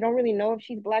girl where you don't really know if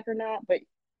she's black or not, but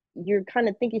you're kind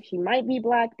of thinking she might be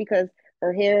black because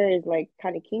her hair is like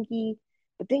kind of kinky.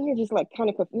 But then you're just like kind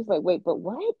of confused, like, wait, but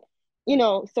what?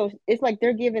 So it's like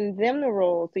they're giving them the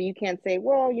role, so you can't say,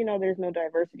 well, there's no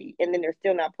diversity, and then they're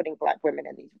still not putting black women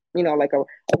in these, like a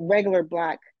regular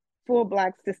black, full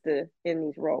black sister in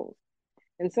these roles.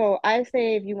 And so I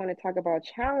say if you want to talk about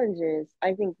challenges,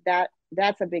 I think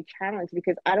that's a big challenge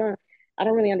because I don't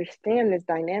really understand this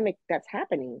dynamic that's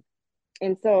happening.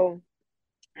 And so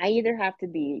I either have to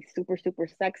be super super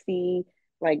sexy,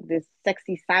 like this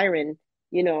sexy siren,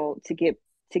 to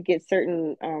get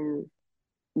certain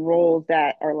roles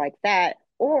that are like that,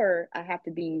 or I have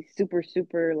to be super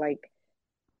super like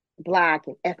black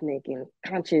and ethnic and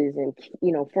conscious and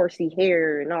 4C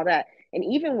hair and all that. And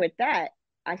even with that,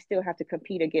 I still have to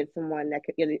compete against someone that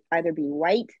could either be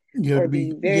white You have or to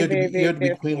be be very, very, you very have to be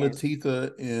fair Queen skinned.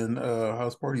 Latifah in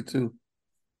House Party too.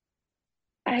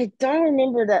 I don't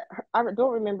remember that. I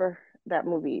don't remember that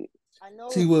movie. I know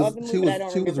of the movie, but I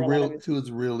don't remember a lot of it. she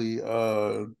was really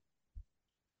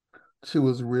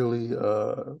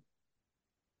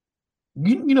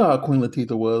you know how Queen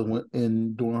Latifah was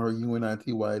in during her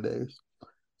UNITY days.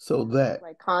 So that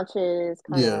Like conscious,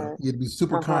 kind yeah, of. you'd be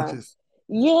super Uh huh. conscious.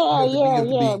 Yeah, You yeah, have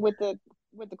to yeah. be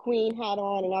With the queen hat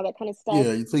on and all that kind of stuff.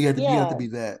 yeah, so you have to Yeah, be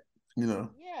that, you know.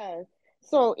 yeah.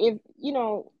 So if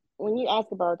when you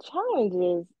ask about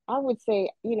challenges, I would say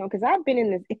because I've been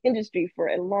in this industry for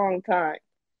a long time.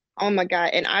 Oh my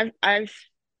God, and I've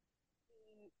seen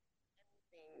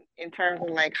everything in terms of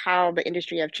like how the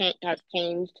industry has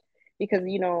changed because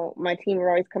my team are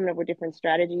always coming up with different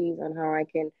strategies on how I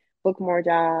can book more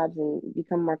jobs and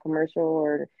become more commercial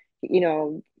or you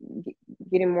know g-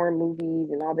 getting more movies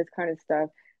and all this kind of stuff.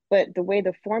 But the way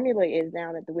the formula is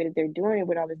now, that the way that they're doing it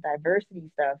with all this diversity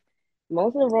stuff,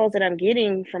 most of the roles that I'm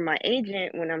getting from my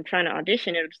agent when I'm trying to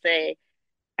audition, it'll say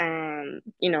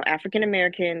African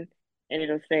American, and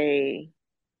it'll say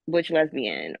butch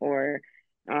lesbian, or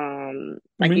I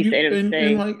like mean you said, you it'll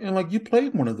say and like you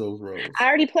played one of those I roles.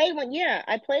 already played one. Yeah,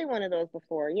 I played one of those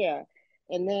before. Yeah,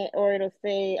 and then or it'll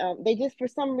say they just for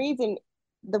some reason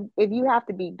the if you have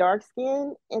to be dark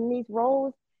skinned in these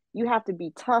roles, you have to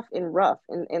be tough and rough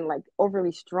and like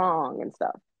overly strong and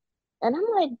stuff. And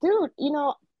I'm like, dude,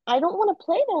 I don't want to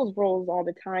play those roles all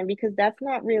the time because that's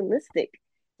not realistic.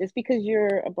 Just because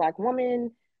you're a black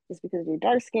woman, just because you're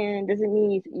dark skinned, doesn't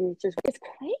mean you just, it's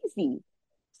crazy.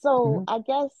 So Mhm. I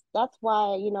guess that's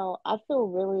why, I feel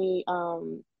really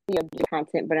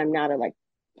content, but I'm not a like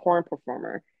porn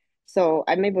performer. So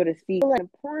I'm able to see like the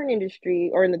porn industry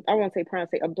or in the I won't say porn, I'll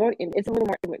say adult, and it's a little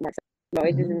more.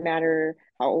 It Mhm. doesn't matter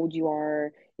how old you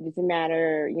are. It doesn't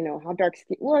matter, how dark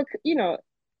skin. Well,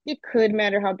 it could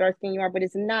matter how dark skin you are, but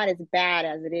it's not as bad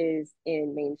as it is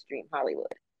in mainstream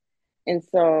Hollywood. And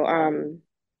so,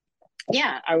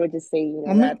 yeah, I would just say,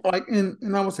 I mean, that's like,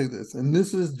 and I would say this, and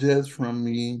this is just from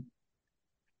me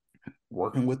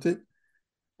working with it.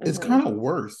 It's hmm kind of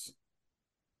worse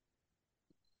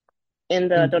in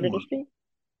the in adult porn. industry.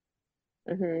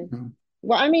 hmm Mhm.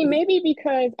 Well, I mean, maybe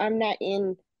because I'm not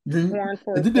in porn The,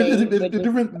 per the, se, the, but the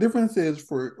just difference is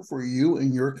for you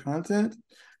and your content,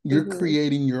 you're hmm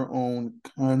creating your own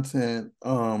content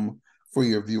for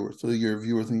your viewers, so your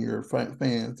viewers and your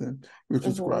fans and your hmm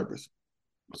subscribers.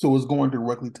 So it's going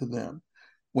directly to them.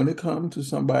 When it comes to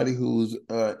somebody who's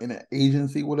in an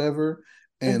agency, whatever,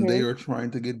 and they hmm are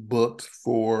trying to get booked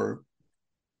for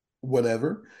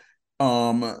whatever,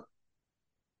 um,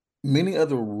 many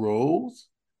other roles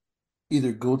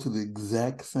either go to the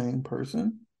exact same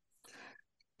person,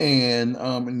 and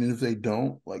then if they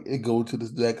don't, like it goes to the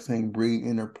exact same breed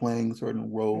and they're playing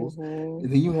certain roles. hmm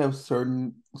And then you have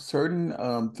certain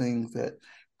things that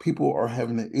people are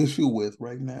having an issue with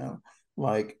right now.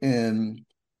 Like, and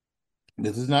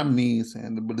this is not me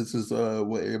saying it, but this is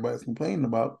what everybody's complaining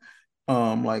about.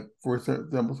 Like for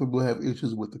example, some people have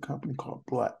issues with the company called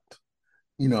Black.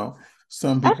 You know,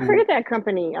 some I've heard people, of that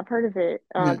company. I've heard of it.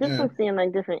 yeah, Just yeah. from seeing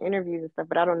like different interviews and stuff,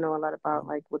 but I don't know a lot about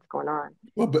like what's going on.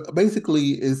 Well, but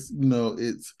basically, it's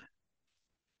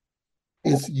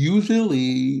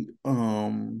usually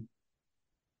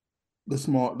the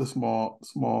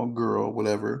small girl,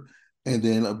 whatever, and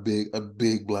then a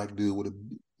big black dude with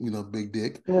a big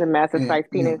dick, With a massive and size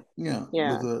penis. yeah,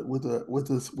 Yeah. with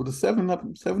a seven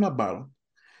up bottle.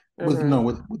 With hmm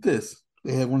with this,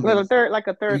 they have one of Little these. third, like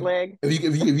a If third you leg.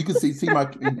 if you can see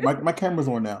my camera's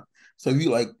on now, so if you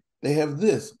like, they have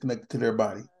this connected to their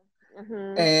body,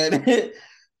 hmm and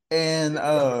and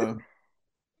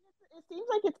It seems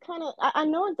like it's kind of. I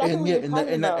know exactly and what yeah, you're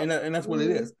talking about. and that's what it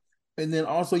hmm is. And then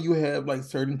also you have like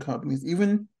certain companies,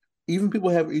 even even people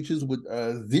have issues with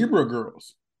zebra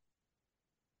girls,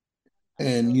 I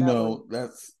didn't and know that one.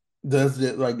 that's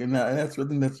just like, and that's I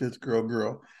think that's just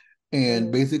girl,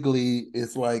 and Hmm. basically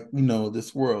it's like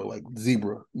this world like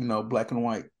zebra, black and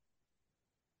white,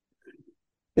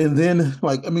 and then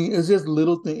like I mean it's just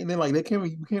little thing, and then like you can't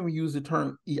even use the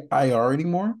term IR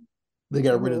anymore. They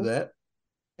got rid of Hmm. that,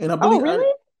 and I Oh, believe I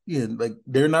really? yeah like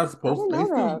they're not I supposed didn't to, know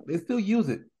that. they still use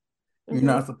it. You're Hmm.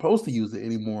 not supposed to use it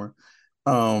anymore,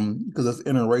 because it's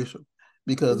interracial.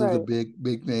 Because it was a Right.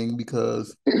 big thing.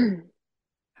 Because,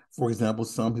 for example,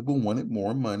 some people wanted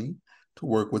more money to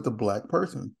work with a black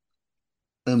person,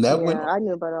 and Yeah, I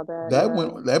knew about all that.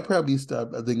 Yeah. that probably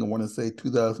stopped. I think I want to say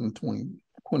 2020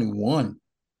 21.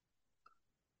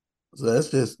 So that's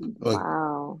just like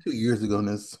Wow. 2 years ago. And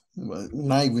that's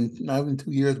not even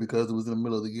 2 years because it was in the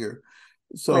middle of the year.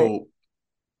 Right. So,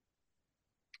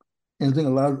 and I think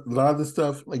a lot of the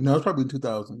stuff like no, it's probably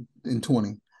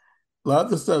 2020. A lot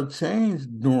of the stuff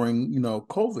changed during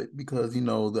COVID, because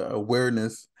the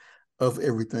awareness of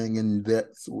everything, and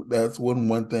that's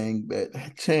one thing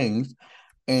that changed.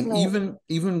 And Right.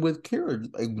 even with Kira,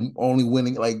 like only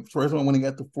winning, like first one winning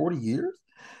after 40 years,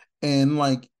 and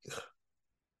like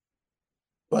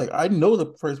I know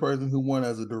the first person who won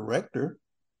as a director,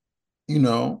 you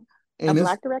know A and it's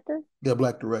black director? yeah,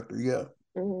 black director, yeah,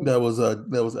 Hmm. that was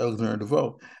Alexander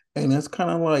DeVoe. And it's kind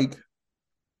of like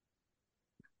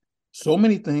so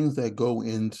many things that go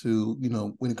into,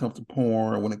 when it comes to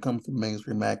porn, when it comes to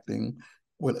mainstream acting,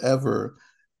 whatever.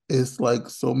 It's like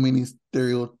so many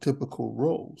stereotypical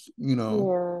roles, Yeah.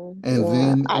 and Yeah.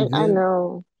 then I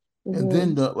know. Hmm.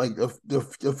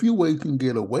 a few ways you can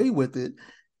get away with it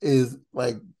is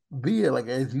like, be it like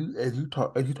as you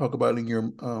talk about in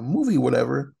your movie,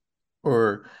 whatever,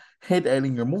 or hint at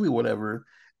in your movie, whatever,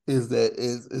 is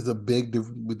a big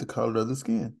difference with the color of the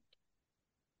skin.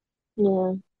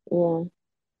 Yeah. Yeah.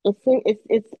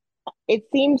 It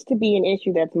seems to be an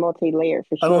issue that's multi-layered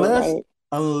for sure, Unless right?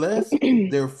 unless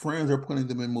their friends are putting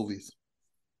them in movies.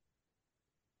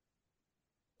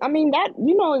 I mean that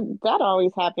that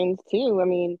always happens too. I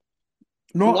mean,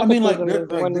 No, I mean like nepotism is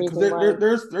one because reason why.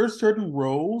 there's certain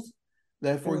roles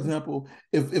that, for Mm, example,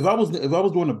 if I was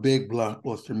doing a big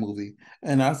blockbuster movie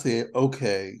and I said,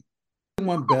 okay, I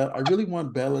really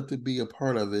want Bella to be a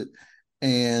part of it,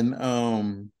 and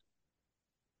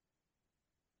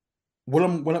what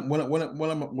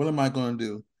am I going to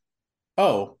do?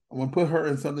 Oh, I'm gonna put her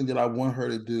in something that I want her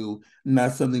to do,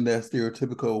 not something that's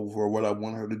stereotypical for what I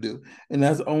want her to do. And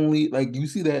that's only like you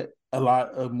see that a lot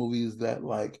of movies that,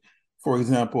 like, for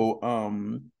example,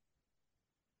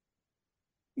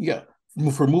 yeah,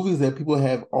 for movies that people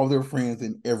have all their friends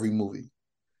in every movie.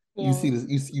 You yeah. see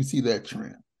this, you see that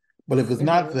trend. But if it's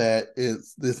not Hmm. that,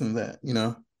 it's this and that,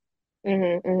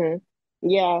 Hmm. Hmm.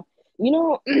 Yeah.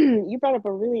 You brought up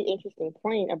a really interesting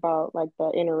point about like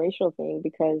the interracial thing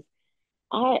because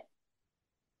I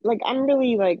I'm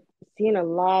really like seeing a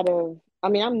lot of I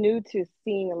mean, I'm new to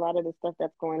seeing a lot of the stuff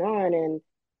that's going on and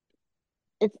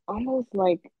it's almost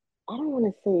like I don't want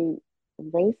to say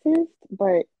racist,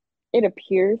 but it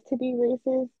appears to be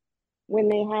racist when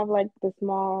they have like the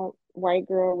small white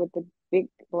girl with the big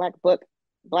black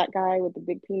guy with the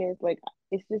big penis. Like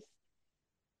it's just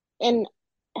and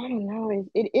I don't know,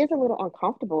 it is a little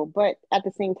uncomfortable, but at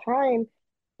the same time,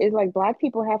 it's like black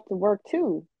people have to work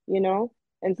too, you know?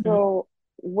 And Mhm. so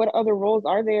what other roles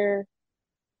are there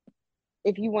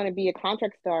if you want to be a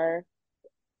contract star,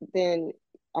 then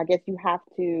I guess you have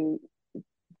to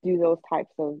do those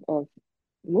types of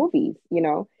movies, you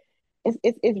know.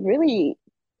 It's really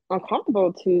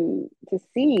uncomfortable to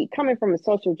see coming from a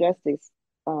social justice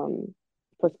um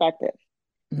perspective.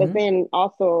 But Mhm. then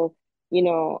also, you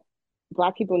know,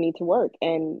 black people need to work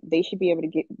and they should be able to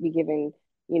be given,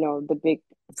 the big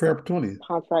Fair opportunity.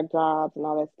 contract jobs and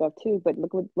all that stuff too. But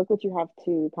look what you have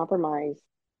to compromise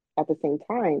at the same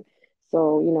time.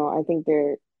 So, I think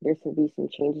there should be some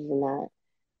changes in that.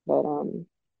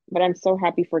 But I'm so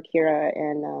happy for Kira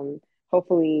and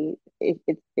hopefully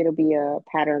it'll be a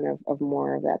pattern of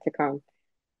more of that to come.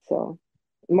 So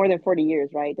more than 40 years,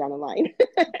 right, down the line.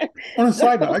 On a So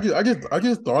side note, I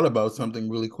just thought about something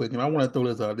really quick, and I want to throw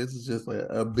this out. This is just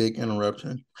a big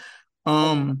interruption. okay.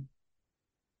 Um,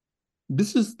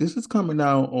 this is coming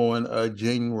out on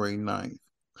January 9th.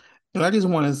 And I just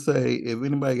want to say, if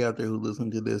anybody out there who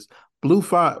listened to this, blue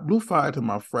fire to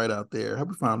my friend out there.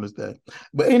 Happy Founders Day.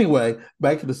 But anyway,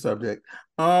 back to the subject.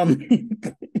 Um,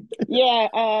 Yeah,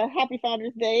 happy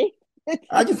Founders Day to my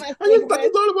I just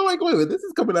Sigmas. thought about, like, wait a minute, this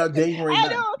is coming out January I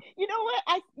 9th. know. You know what?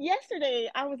 I yesterday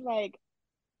I was like,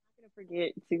 I'm not gonna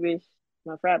forget to wish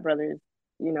my frat brothers,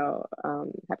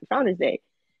 happy Founders Day.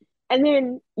 And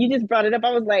then you just brought it up.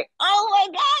 I was like, oh my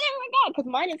God, because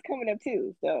mine is coming up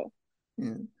too. So,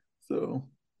 Yeah. So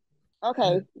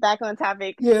okay, back on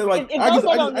topic. yeah, like If those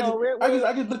that don't know, I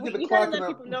just looked at the you gotta clock and let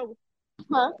people know,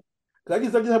 huh? I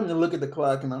just happened to look at the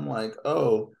clock and I'm like,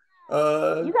 oh,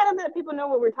 You gotta let people know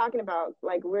what we're talking about.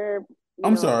 Like we're,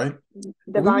 I'm sorry. For people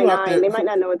Divine out Nine. there, They might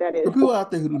not know what that for is. people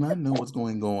out there who do not know what's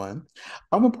going on,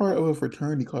 I'm a part of a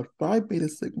fraternity called Phi Beta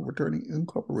Sigma Fraternity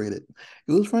Incorporated.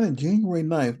 It was founded January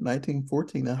 9th,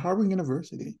 1914 at Harvard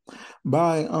University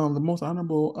by the most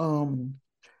honorable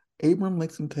Abram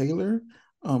Langston Taylor,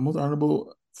 most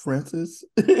honorable Francis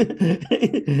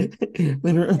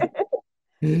Leonard,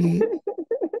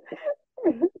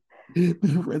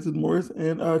 Francis Morris,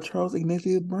 and Charles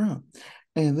Ignatius Brown.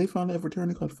 And they founded a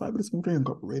fraternity called Phi Beta Sigma Fraternity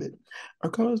Incorporated. Our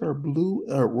colors are blue,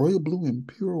 royal blue, and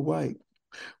pure white.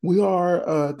 We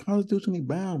are constitutionally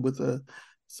bound with a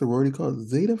sorority called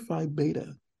Zeta Phi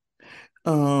Beta.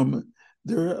 Um,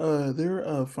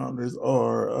 their founders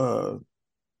are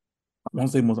I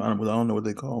won't say most honorable. I don't know what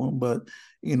they call them, but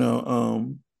you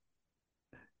know,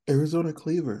 Arizona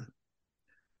Cleaver,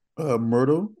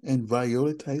 Myrtle and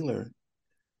Viola Taylor.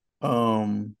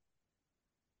 Um,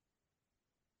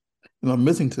 and I'm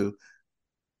missing two.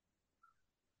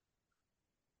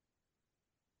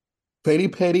 Petty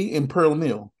Petty and Pearl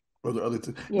Neal or the other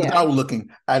two. Yeah. Without looking,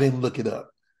 I didn't look it up.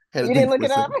 Had to You didn't think look for a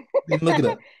it up? second. Didn't look it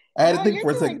up. I had to No, think you're for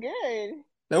a doing second. good.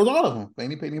 That was all of them.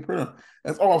 Fanny, Petty, and Pearl.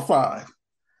 That's all five.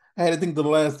 I had to think the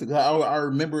last two. I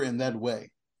remember in that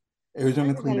way. Ours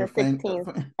Arizona is on Cleaner, the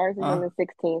 16th. Ours is on huh? the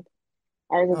 16th.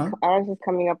 Huh? Ours is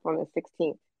coming up on the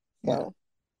 16th. Yeah. So,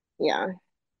 yeah.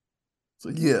 So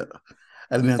yeah,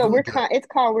 I didn't have So to look it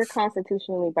up. we're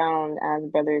constitutionally bound as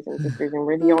brothers and sisters, and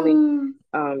we're the only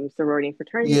sorority and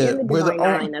fraternity Yeah, in the Divine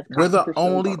Nine that's we're the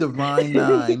constitutionally only bound. Divine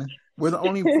Nine. We're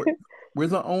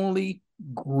the only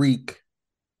Greek.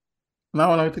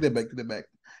 Now I take that back to the back.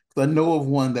 'Cause I know of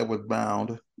one that was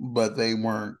bound, but they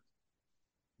weren't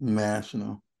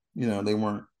national. You know,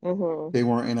 Hmm. they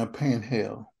weren't in a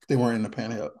panhandle. They weren't in a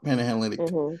panhellenic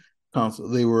Hmm. council.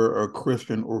 They were a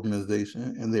Christian organization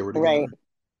and they were Right. together.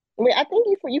 Wait, I think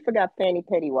you forgot Fanny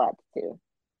Petty Watts too.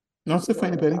 No, I She's said one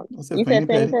Fanny of the Petty. founders. I said You said Fanny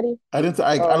Fanny Petty. Petty? I didn't say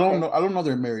Oh, okay. I don't know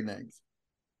their married names.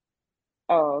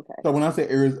 Oh, okay. So when I say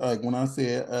Arizona, like when I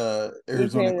said You're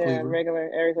Arizona saying the Cleaver,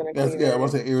 regular Arizona that's yeah, I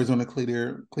want Cleaver to say Arizona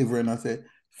Cleaver, and I said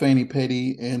Fanny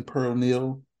Petty and Pearl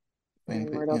Neal, Fanny and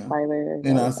Petty, Myrtle yeah, Tyler.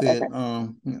 and I Okay. said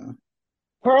yeah,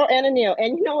 Pearl and Anil.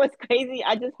 And you know what's crazy?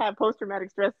 I just had post traumatic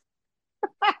stress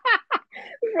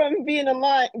from being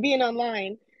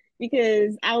online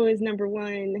because I was number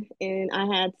one and I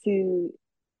had to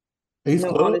Ace know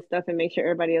all Club. this stuff and make sure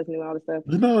everybody else knew all this stuff.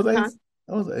 You know, it was Huh? Ace.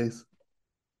 That was Ace.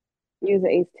 Use the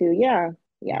ace too. Yeah.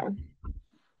 Yeah.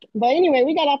 But anyway,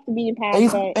 we got off the beaten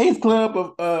path, but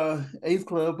Ace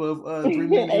Club of Three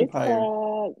Million Ace Empire.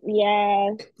 Club, yeah.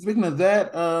 Speaking of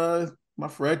that, my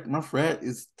frat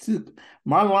is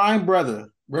my line brother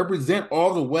represent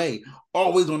all the way,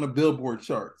 always on the Billboard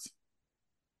charts.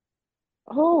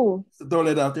 Oh, So throw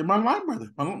that out there. My line brother,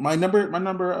 my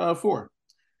number four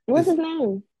what's is his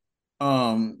name?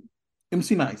 um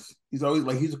MC Nice. He's always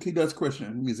like he does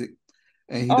Christian music,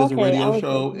 and he Oh, does a okay, I radio was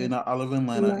show in thinking. Olive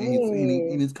Atlanta, and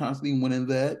Nice. he's constantly winning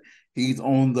that. He's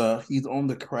on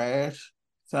the Crash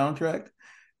soundtrack,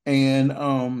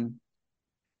 and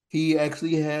he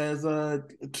actually has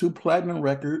two platinum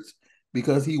records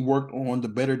because he worked on the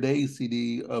Better Days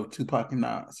CD of Tupac and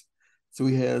Nas. So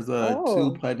he has two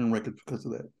Oh, platinum records because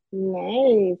of that.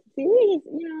 nice. See, we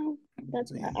just, that's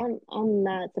So yeah, I'm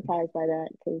not surprised by that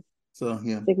because so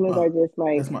yeah, Sigmas are just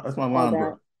like that's my all line,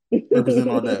 that. bro. Represent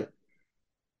all day.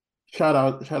 Shout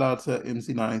out to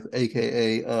MC Ninth,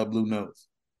 aka Blue Notes.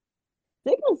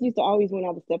 Sigmas used to always win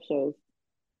all the step shows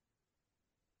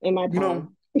in my You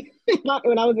time. know, Not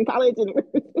when I was in college, and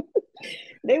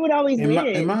they would always in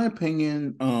win. my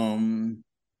opinion,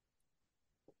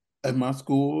 at my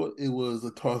school, it was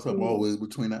a toss up Hmm. always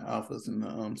between the alphas and the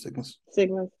sigmas,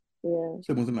 Sigmas, yeah,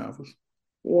 sigmas and alphas.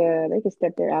 yeah, they could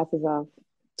step their asses off.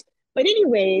 But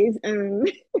anyways, yeah,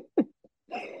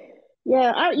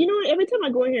 you know what? Every time I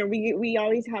go in here, we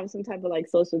always have some type of like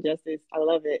social justice. I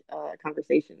love it.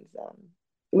 Conversations,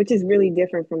 which is really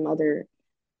different from other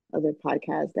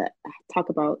podcasts that talk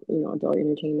about adult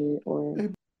entertainment or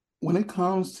When it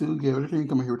comes to yeah, everything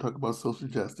come here we talk about social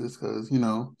justice because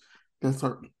that's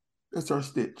our that's our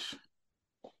stitch.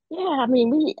 yeah. I mean,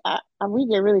 we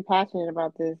get really passionate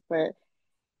about this, but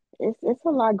it's a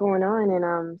lot going on,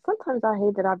 and sometimes I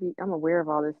hate that I'm aware of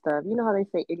all this stuff. You know how they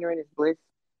say ignorant is bliss,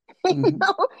 you Hmm.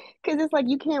 know, because it's like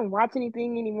you can't watch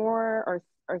anything anymore or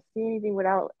or see anything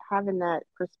without having that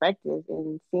perspective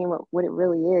and seeing what it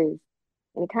really is.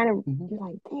 And it kind of Mhm. you're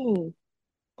like, dang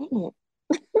it.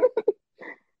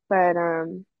 But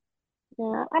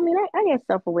yeah, I mean, I guess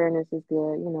self-awareness is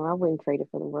good. I wouldn't trade it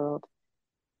for the world.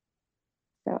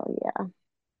 So yeah.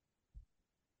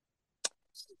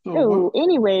 So what? Oh,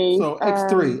 anyways, So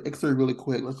X3 really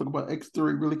quick. Let's talk about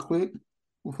X3 really quick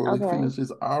before we okay. finish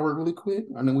this hour really quick.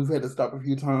 I know we've had to stop a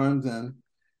few times and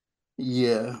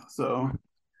yeah. So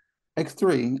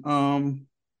X3,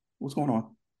 what's going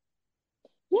on?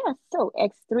 Yeah, so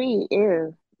X3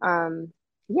 is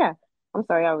yeah. I'm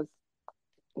sorry, I was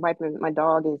wiping my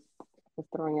dog is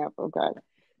throwing up. Oh God.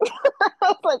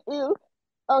 I was like, ew.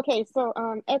 Okay, so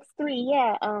X3,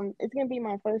 yeah, it's gonna be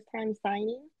my first time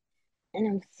signing, and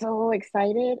I'm so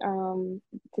excited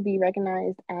to be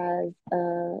recognized as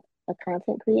a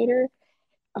content creator.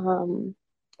 Um,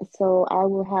 so I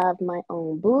will have my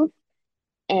own booth,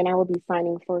 and I will be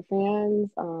signing for fans,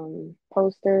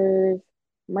 posters,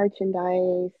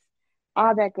 merchandise,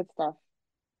 all that good stuff.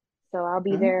 So I'll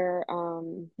be Okay. there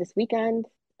this weekend,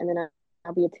 and then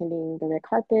I'll be attending the red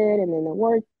carpet and then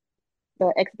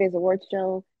the X Biz Awards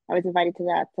show. I was invited to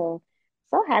that, so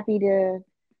so happy to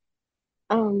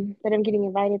that I'm getting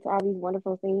invited to all these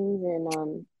wonderful things.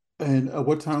 And And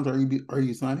what times are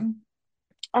you signing?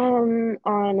 on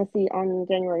let's see, on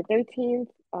January 13th,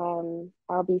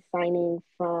 I'll be signing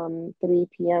from 3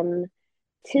 p.m.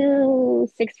 to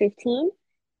 6:15.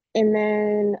 And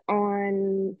then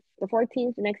on the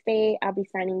 14th, the next day, I'll be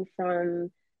signing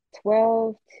from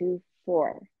 12 to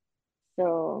 4.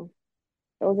 So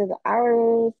those are the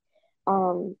hours.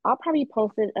 I'll probably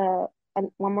post it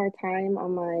one more time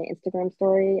on my Instagram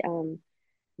story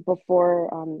before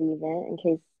the event in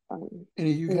case And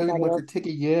if you haven't anybody bought your else.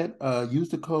 ticket yet, use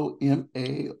the code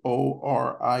MAORIX3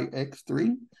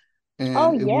 Oh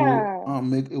and yeah.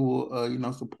 it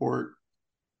will support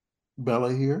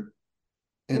Bella here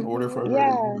in order for her to,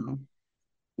 Yeah.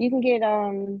 You can get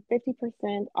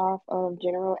 50% off of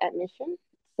general admission.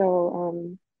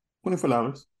 So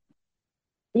 $24.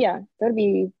 yeah, that'll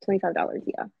be $25,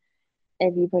 yeah,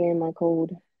 if you put in my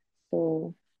code.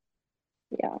 So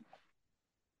yeah.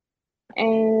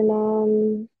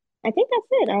 And I think that's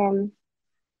it.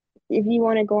 If you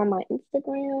want to go on my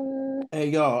Instagram, Hey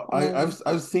y'all, um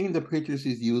I've seen the pictures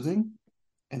she's using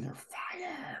and they're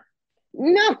fire.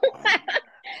 no, Fire.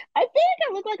 I think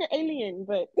I look like an alien,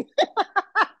 but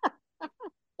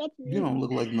that's You don't me.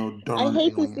 look like no I darn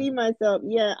hate to see alien. myself.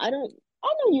 Yeah, I know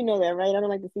you know that, right? I don't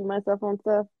like to see myself on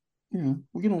stuff. Yeah,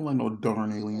 you don't like no darn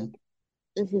Like alien.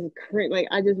 this is crazy. Like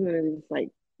I just want to just like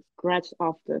scratch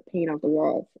off the paint off the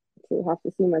walls to have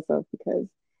to see myself because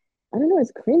I don't know,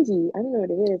 it's cringy. I don't know what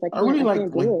it is. I really I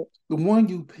can't like do it. the one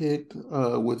you picked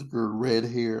with your red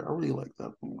hair. I really like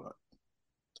that one a lot.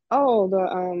 Oh, the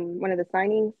one of the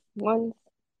signings ones.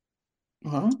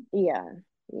 Huh? Yeah,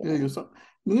 Yeah, yeah,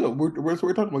 yeah, we're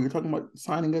talking about. You're talking about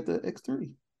signing at the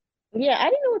X3. yeah. I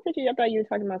didn't know what picture. I thought you were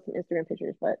talking about some Instagram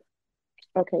pictures, but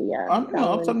okay, yeah, that I'm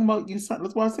one. talking about you.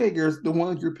 That's why I said you're the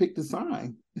ones you picked to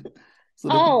sign. So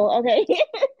the Oh, okay.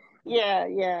 Yeah,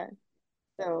 yeah.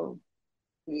 So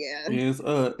yeah.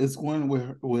 it's one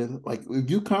with like if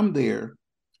you come there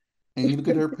and you look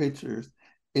at her pictures,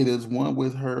 it is one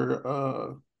with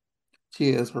her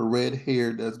she has her red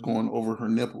hair that's going over her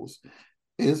nipples.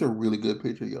 It's a really good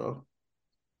picture, y'all.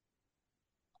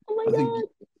 Oh my I think God.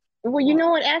 Well, you know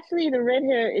what? Actually, the red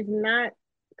hair is not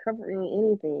covering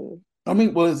anything. I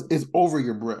mean, well, it's over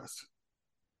your breast.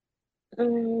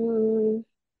 Um,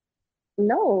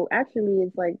 no, actually,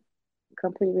 it's like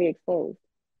completely exposed.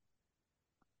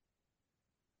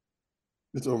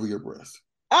 It's over your breast.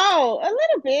 Oh, a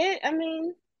little bit. I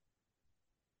mean,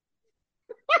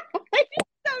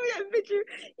 show me that picture.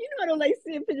 You know I don't like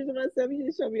seeing pictures of myself. You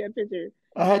just show me that picture.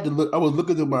 I had to look. I was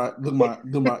looking through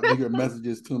through your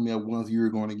messages to me of ones you were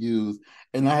going to use,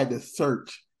 and I had to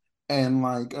search and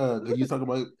like because you talk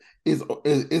about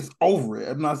it's over it.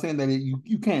 I'm not saying that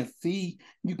you can't see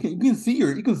you can see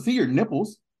your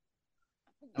nipples,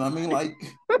 and I mean God. like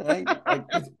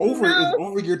it's No.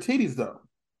 over your titties though,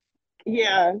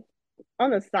 Yeah,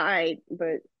 on the side, but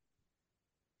but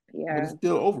it's yeah.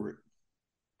 still over it.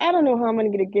 I don't know how I'm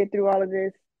gonna get through all of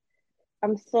this.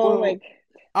 I'm so Well, like,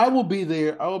 I will be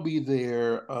there. I will be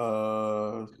there.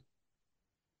 yeah,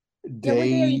 what day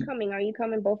are you Day coming? Are you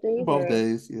coming both days both or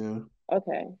days. Yeah.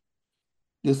 okay.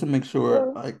 just to make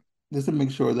sure Well, I just to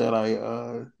make sure that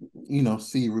I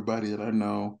see everybody that I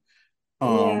know.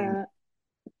 Um yeah,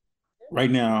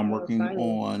 right now signing.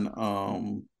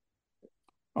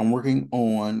 I'm working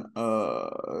on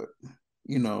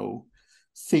you know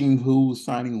seeing who's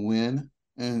signing when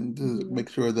and to Hmm. make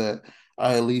sure that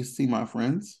I at least see my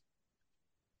friends.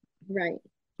 Right.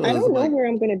 I Because don't know like where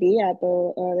I'm gonna be at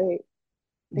though.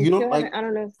 They you still don't haven't. like I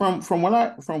don't know. from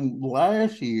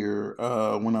last year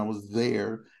when I was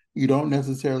there, you don't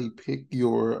necessarily pick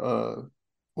your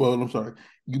well, I'm sorry,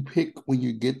 you pick when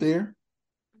you get there.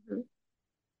 Mhm.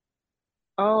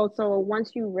 Oh, so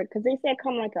once you because they said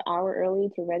come like an hour early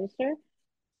to register.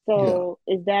 Yeah. So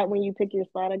is that when you pick your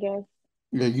spot? I guess.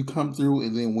 Yeah, you come through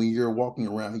and then when you're walking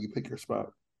around, you pick your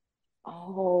spot.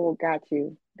 Oh, got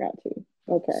you. Got you.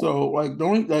 Okay. So like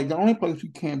the only place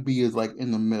you can't be is like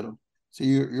in the middle. So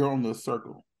you're on the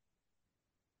circle.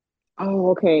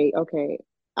 Oh, okay. Okay.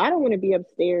 I don't want to be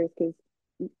upstairs because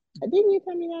didn't you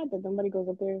tell me that nobody goes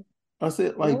up there? I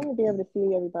said And I like want to be able to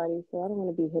see everybody, so I don't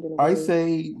want to be hidden I away.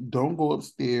 say don't go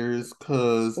upstairs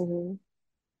because Hmm.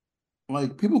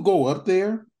 like people go up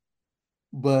there,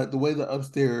 but the way the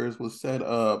upstairs was set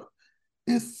up,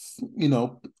 it's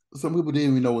some people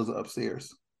didn't even know it was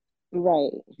upstairs.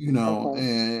 Right. Okay.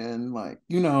 And like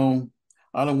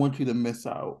I don't want you to miss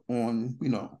out on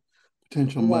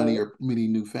potential money Right. or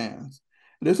meeting new fans.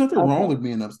 There's nothing wrong Okay. with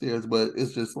being upstairs, but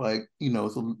it's just like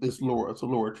it's a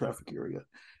lower traffic area,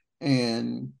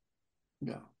 and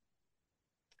yeah.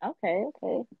 Okay.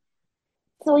 Okay.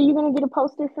 So are you gonna get a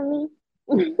poster for me?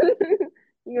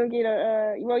 You gonna get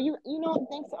a well you know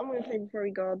thanks I'm gonna say before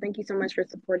we go thank you so much for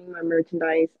supporting my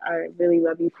merchandise. I really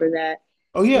love you for that.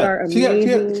 Oh You yeah, are she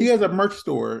amazing. has a merch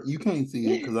store. You can't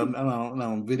see it because I'm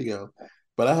on video,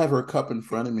 but I have her cup in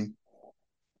front of me.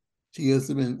 She has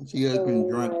been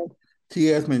drunk. So She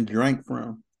has been drank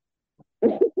from.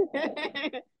 much.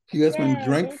 She has been Yeah,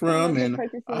 drank thanks so much from, for and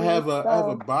purchasing my stuff. I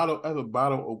have a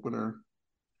bottle opener,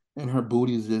 and her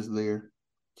booty's just there.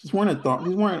 She's wearing a thong.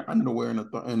 She's wearing underwear and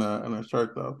in a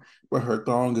shirt though, but her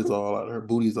thong is all out. Her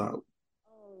booty's out.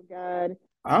 Oh God.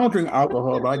 I don't drink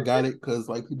alcohol, but I got it because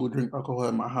like people drink alcohol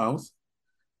at my house,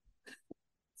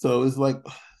 so it's like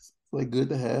good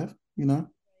to have, you know.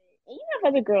 And you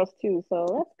have other girls too, so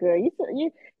that's good.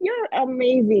 You're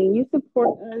amazing. You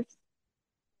support us.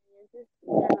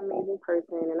 You're an amazing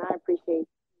person, and I appreciate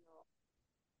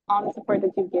all the support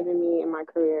that you've given me in my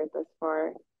career thus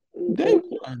far. Day Thank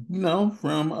you. one,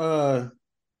 from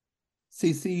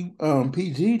CC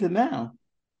PG to now.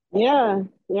 Yeah,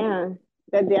 yeah.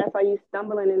 That's why you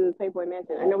stumbling in the Playboy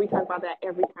Mansion. I know we talk about that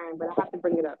every time, but I have to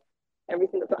bring it up every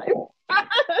single time.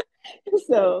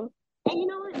 So, and you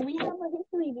know what? We have a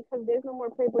history because there's no more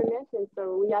Playboy Mansion,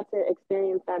 so we got to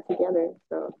experience that together.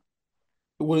 So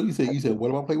What you said? You said what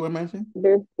about Playboy Mansion?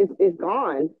 it's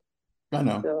gone. I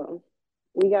know. So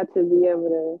we got to be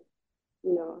able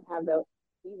to, have that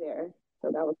be there.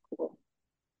 So that was cool.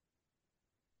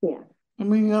 Yeah. I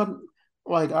mean,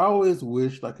 like I always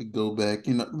wished I could go back.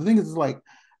 The thing is, like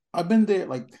I've been there.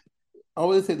 Like I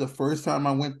always say, the first time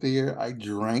I went there, I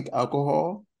drank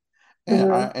alcohol,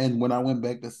 Mhm. and when I went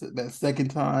back that second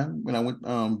time, when I went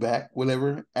back,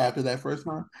 whatever after that first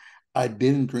time, I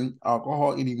didn't drink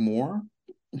alcohol anymore.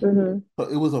 Mhm. So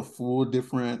it was a full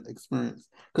different experience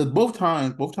because both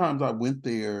times I went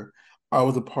there, I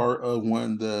was a part of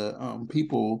one of the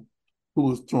people who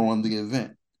was throwing the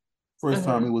event. First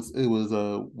time Mhm. it was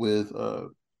with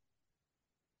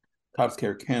Cops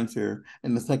Care Cancer,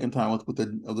 and the second time was with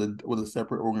a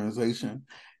separate organization.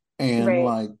 And Right.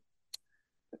 like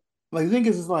the thing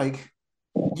is like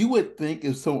you would think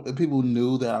if people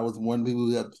knew that I was one of the people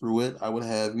who got through it, I would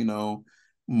have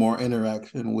more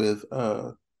interaction with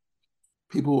the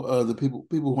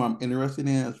people who I'm interested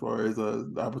in as far as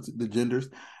the genders.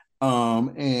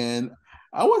 And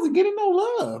I wasn't getting no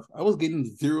love. I was getting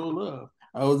zero love.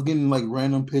 I was getting like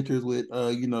random pictures with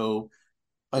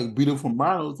like beautiful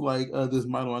models like this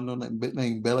model I know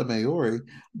named Bella Maori,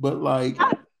 but like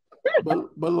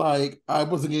but like I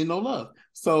wasn't getting no love.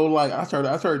 So like I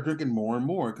started drinking more and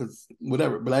more because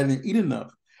whatever, but I didn't eat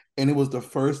enough. And it was the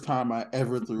first time I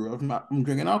ever threw up from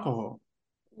drinking alcohol.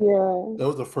 Yeah. That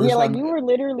was the Yeah, first like time. you were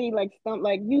literally like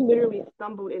you literally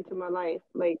stumbled into my life.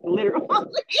 Like literally.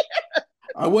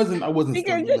 I wasn't Because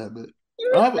stumbling that bit.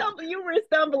 you I were have a stumbling. You were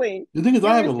stumbling. the thing is You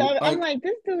I have were a stumbling. I'm like like,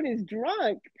 this dude is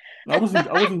drunk. I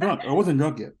wasn't drunk. I wasn't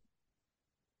drunk yet.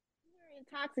 You were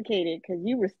intoxicated because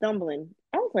you were stumbling.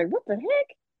 I was like, what the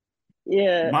heck?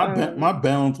 Yeah. My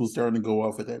balance was starting to go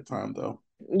off at that time though.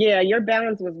 Yeah. Your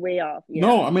balance was way off. Yeah.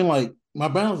 No, I mean like my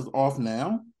balance is off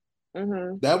now.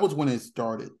 Mm-hmm. That was when it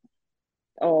started.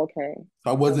 Oh, okay.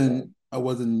 Okay. I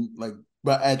wasn't like,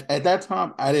 but at that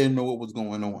time, I didn't know what was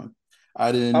going on.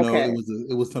 I didn't know Okay.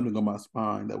 it was something on my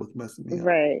spine that was messing me up.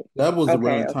 Right. That was around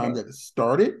Okay. the time Okay. that it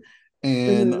started,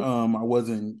 and Mm-hmm. I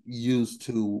wasn't used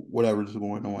to whatever was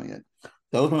going on yet.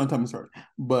 That was around the time it started,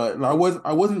 but I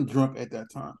wasn't drunk at that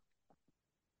time.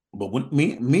 But when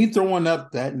me throwing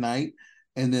up that night,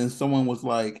 and then someone was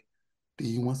like, "Do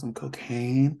you want some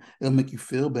cocaine? It'll make you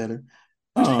feel better."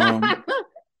 Um,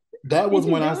 that Did was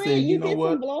you when I do it? said, "You You know did some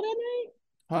what? blow that night?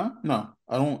 Huh? No,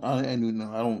 I don't. I do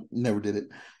know. I don't. Never did it."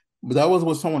 But that was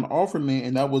what someone offered me,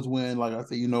 and that was when, like, I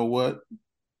said, "You know what?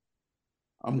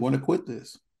 I'm going to quit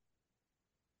this,"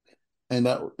 and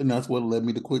that's what led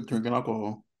me to quit drinking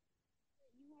alcohol.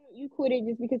 You quit it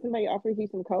just because somebody offered you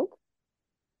some coke,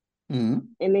 Mhm.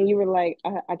 and then you were like,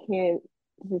 I can't.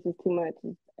 This is too much.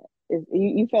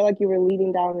 You felt like you were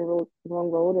leading down the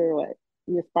wrong road, or what?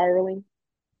 You're spiraling.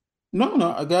 No,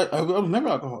 no, I was never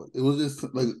alcoholic. It was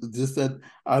just that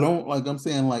I don't like. I'm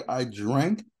saying like I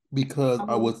drank because I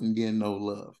Uh-huh. wasn't getting no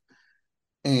love.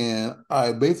 And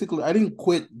I didn't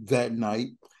quit that night.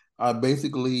 I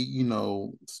basically,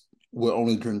 would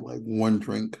only drink like one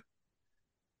drink,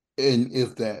 and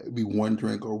if that it'd be one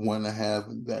drink or one and a half,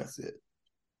 and that's it.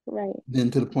 Right.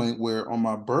 Then to the point where on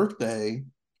my birthday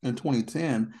in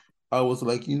 2010, I was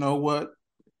like, you know what?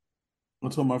 I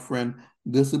told my friend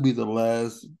this would be the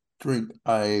last drink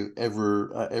I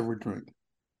ever drink.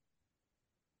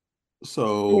 And it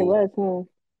So, was,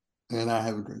 huh? and I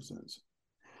haven't drank since.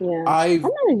 Yeah. I'm I've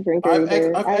not a drinker either.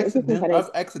 It gives me I've headaches.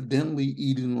 accidentally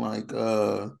eaten like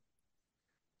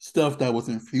stuff that was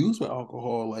infused with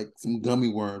alcohol, like some gummy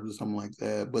worms or something like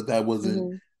that. But that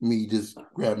wasn't Hmm. me just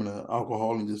grabbing the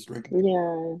alcohol and just drinking it.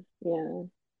 Yeah. Yeah.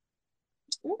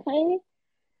 Okay.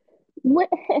 What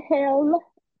the hell?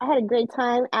 I had a great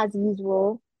time as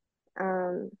usual.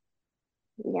 Um,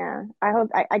 yeah.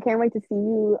 I can't wait to see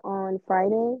you on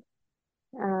Friday.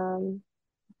 Um,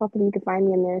 hopefully you can find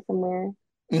me in there somewhere.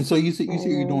 And so you said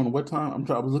you're And doing what time?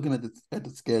 I was looking at the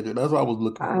schedule. That's what I was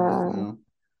looking for just uh, now.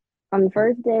 on the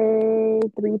first day,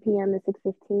 3 p.m. to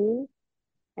 6:15,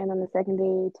 and on the second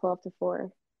day, 12 to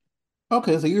 4.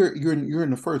 Okay, so you're in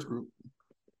the first group.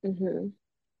 Hmm.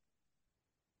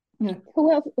 Yeah,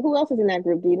 Who else is in that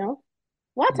group? Do you know?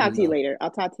 Well, I'll talk to you no. later.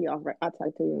 I'll talk to you off. I'll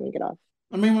talk to you when we get off.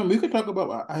 I mean, we could talk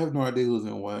about. I have no idea who's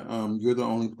in what. You're the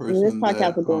only I mean, this person podcast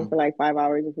that will go on for like 5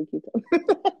 hours if we keep talking.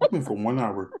 it's been for 1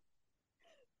 hour.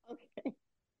 Okay.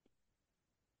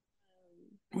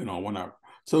 You know, 1 hour.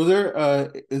 So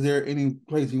is there any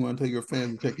place you want to tell your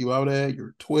fans to check you out at?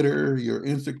 Your Twitter, your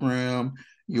Instagram,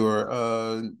 your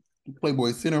Playboy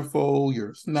Centerfold,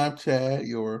 your Snapchat,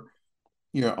 your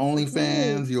Yes,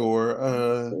 OnlyFans, your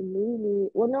absolutely.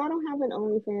 Well, no, I don't have an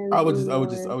OnlyFans I anymore.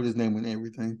 was just naming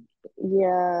everything.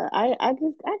 Yeah, I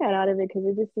got out of it because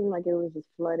it just seemed like it was just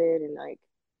flooded and like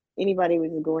anybody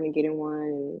was just going and getting one,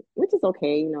 and which is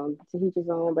okay, to each his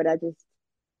own. But I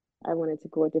wanted to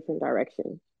go a different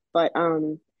direction. But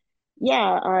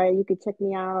yeah, you could check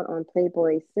me out on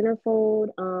Playboy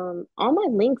Centerfold. All my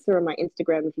links are on my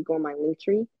Instagram if you go on my link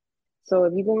tree. So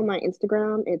if you go on my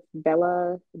Instagram, it's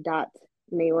Bella.Maori,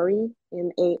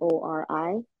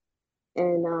 Maori.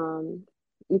 And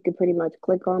you could pretty much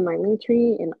click on my link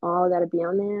tree and all that'll be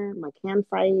on there. My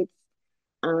campsites,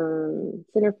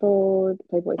 Centerfold,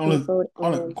 Playboy Centerfold,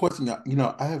 On a and question,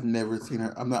 I have never seen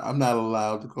her. I'm not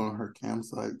allowed to go on her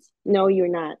campsites. no, you're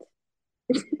not.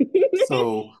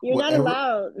 So You're not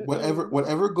allowed.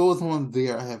 whatever goes on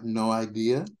there, I have no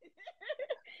idea.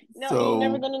 No, and you're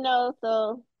never So gonna know.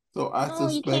 So so no,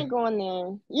 you can't go on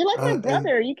there. You're like my I,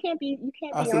 brother. You can't be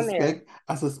on there.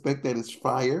 I suspect that it's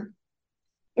fire.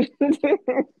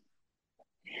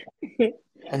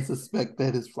 I suspect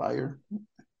that is fire.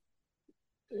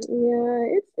 Yeah,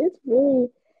 it's really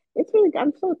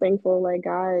I'm so thankful. Like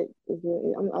God is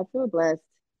really, I feel blessed.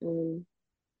 And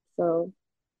so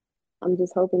I'm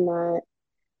just hoping that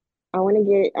I want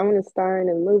to star in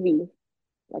a movie,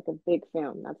 like a big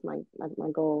film. That's my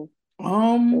goal for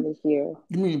Um, this year.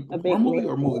 you mean A horror big movie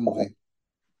or movie?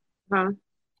 huh? A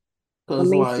Because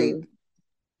like, mainstream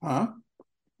huh?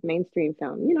 mainstream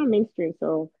film. Mainstream.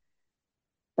 So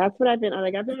that's what I've been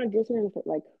auditioning for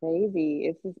like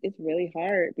crazy. It's really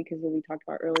hard because of what we talked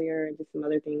about earlier and just some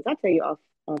other things. I'll tell you off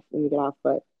when we get off,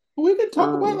 but We can talk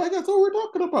about it. um Like that's what we're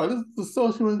talking about. This is the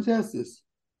social injustice.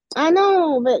 I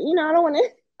know, but I don't want to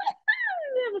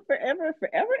live forever,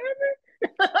 ever.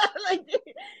 Like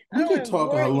I We don't can want to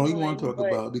talk bore how long you want to anyone, talk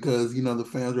but about because the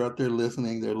fans are out there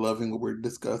listening. They're loving what we're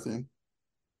discussing.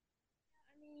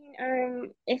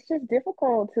 it's just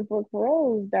difficult to book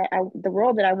roles the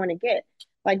role that I want to get.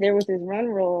 Like there was this run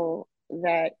role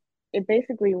that it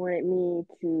basically wanted me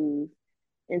to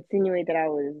insinuate that I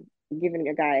was giving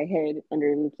a guy a head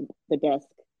underneath the desk.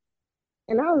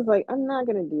 And I was like, I'm not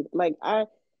gonna do like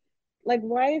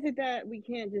why is it that we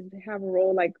can't just have a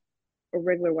role like a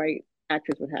regular white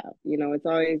actress would have? It's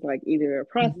always like either a Mhm.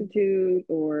 prostitute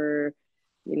or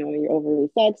you're overly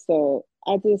sexed. So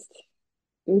I just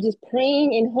I'm just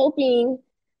praying and hoping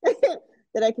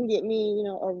that I can get me,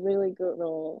 a really good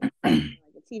role, like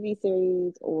a TV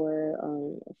series,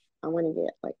 or I want to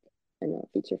get like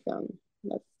feature film.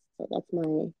 That's that's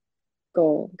my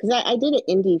goal because I did an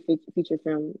indie feature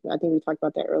film. I think we talked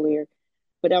about that earlier,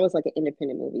 but that was like an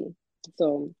independent movie.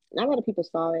 So not a lot of people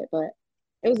saw it, but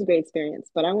it was a great experience.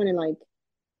 But I want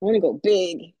to go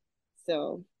big,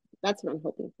 so that's what I'm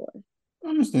hoping for. I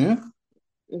understand.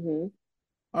 Hmm.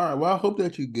 All right. Well, I hope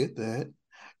that you get that.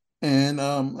 And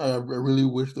I really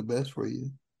wish the best for you.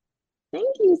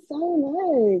 Thank you so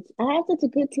much. I have such a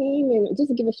good team, and just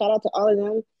to give a shout out to all of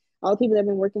them, all the people that have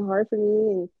been working hard for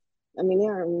me, and I mean they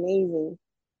are amazing.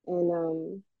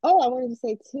 And oh, I wanted to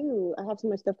say too, I have so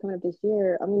much stuff coming up this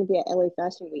year. I'm going to be at LA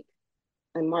Fashion Week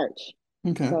in March,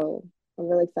 Okay. so I'm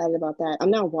really excited about that.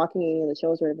 I'm not walking any of the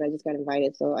shows where I just got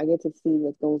invited, so I get to see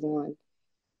what goes on.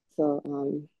 So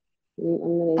I'm I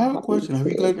really have a happy question.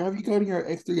 to. Have you gotten your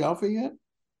X3 outfit yet?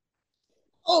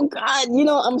 Oh God,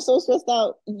 I'm so stressed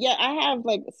out. Yeah, I have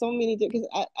like so many because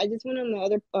I just went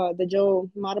on the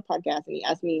Joe Mata podcast and he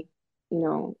asked me,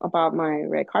 about my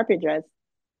red carpet dress.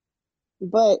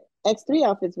 But X3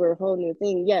 outfits were a whole new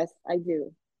thing. Yes, I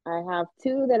do. I have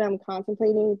two that I'm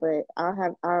contemplating, but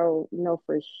I'll know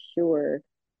for sure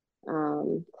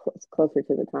closer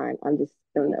to the time. I'm just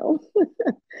don't know. Let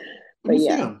But me see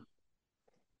yeah. them.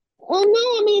 Well, no,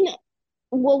 I mean,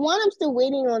 well, one I'm still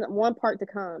waiting on one part to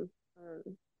come.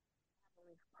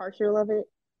 Partial of it,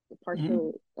 Mhm.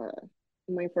 partial.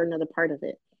 I'm waiting for another part of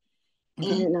it.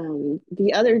 Okay. And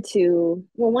the other two,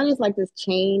 well, one is like this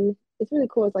chain. It's really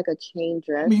cool. It's like a chain I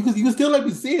dress. mean, you can still let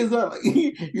me see it. It's not like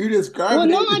you're Well, describing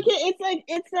no, I it. can't.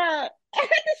 It's like I have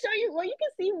to show you. Well, you can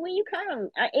see when you come.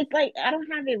 It's like I don't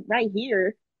have it right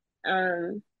here.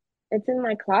 Um, it's in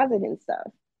my closet and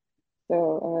stuff.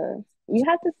 So you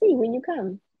have to see when you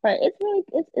come. But it's really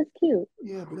it's cute.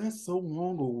 Yeah, but that's so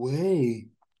long away.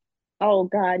 Oh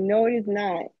God, no, it is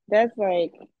not. That's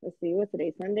like let's see, what's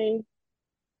today? Sunday.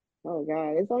 Oh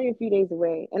God, it's only a few days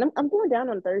away, and I'm going down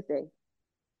on Thursday.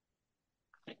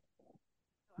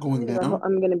 Going down.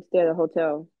 I'm gonna stay at a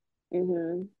hotel.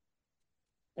 Mm-hmm.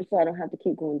 And so I don't have to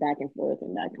keep going back and forth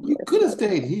and back and You forth could and have back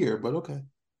and stayed forth. here, but okay.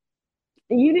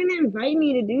 And you didn't invite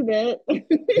me to do You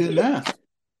didn't that. ask.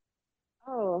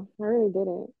 Oh, I really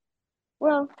didn't.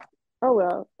 Well, oh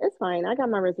well, it's fine. I got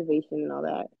my reservation and all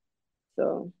that,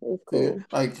 so it's See, cool.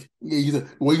 like, yeah, you said,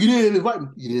 well, you didn't invite me.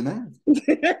 You didn't ask.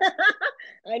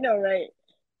 I know, right?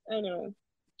 I know.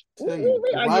 We, Tell we you,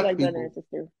 we argue black like brother and people.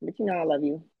 sister, but I love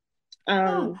you.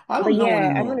 No, I But don't know yeah, I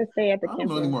want anymore. to stay at the I don't know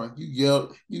campus. anymore. You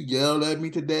yelled at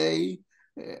me today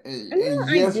No, and I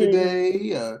didn't.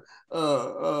 yesterday.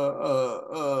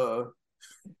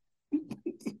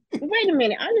 Wait a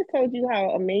minute. I just told you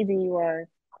how amazing you are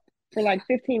for like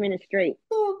 15 minutes straight.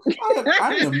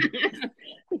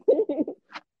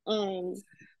 um,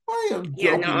 I am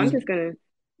yeah, no, joking I'm just gonna, with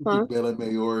you, huh? Bella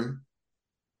Maori.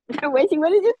 Wait, what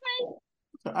did you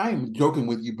say? I am joking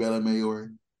with you, Bella Maori.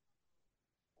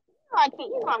 I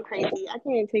can't, I'm crazy.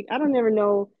 I don't ever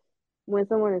know when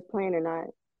someone is playing or not.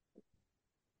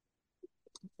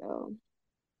 So,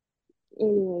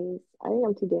 anyways, I think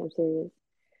I'm too damn serious.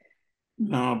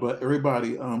 No, but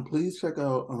everybody, please check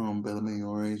out Bella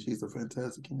Maori. She's a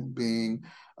fantastic human being.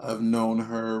 I've known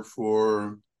her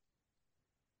for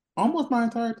almost my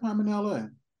entire time in LA.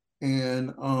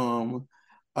 And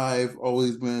I've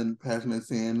always been passionate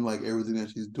seeing like everything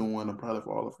that she's doing. I'm proud of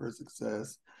all of her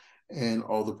success and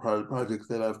all the projects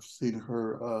that I've seen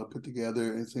her put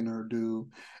together and seen her do.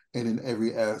 And in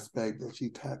every aspect that she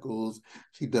tackles,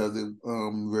 she does it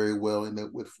very well and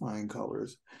with flying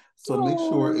colors. So make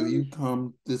sure if Oh, you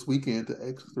come this weekend to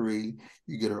X3,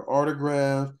 you get her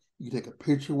autograph, you take a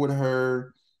picture with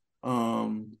her.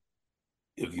 Um,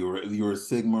 if you're a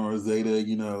Sigma or Zeta,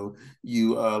 you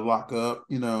lock up,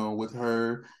 with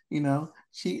her, they'll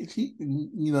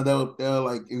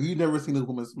like if you've never seen this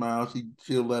woman smile,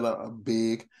 she'll let out a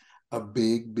big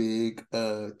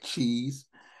cheese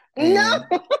no, and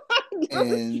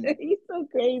don't and say you're so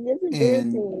crazy. It's and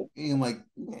embarrassing. and like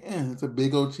it's a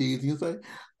big old cheese. And you say,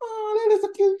 "Oh, that is a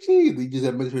cute cheese." You just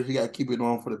have to make sure she got to keep it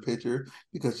on for the picture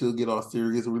because she'll get all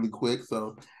serious really quick.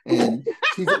 So, and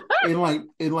she's and like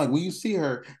when you see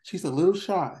her, she's a little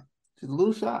shy. She's a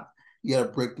little shy. You got to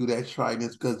break through that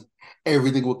shyness because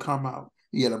everything will come out.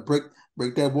 You got to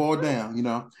break that wall down.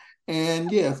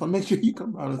 And yeah, so make sure you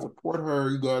come out and support her.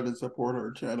 You go out and support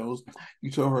her channels.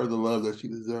 You show her the love that she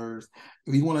deserves.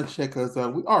 If you want to check us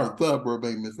out, we are the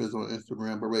Burbank Misfits on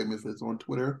Instagram, Burbank Misfits on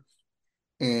Twitter,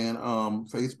 and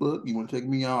Facebook. You want to check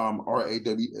me out? I'm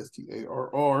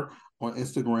RAWSTARR on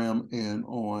Instagram and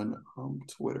on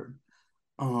Twitter.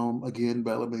 Again,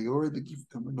 Bella Maori, thank you for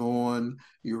coming on.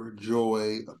 You're a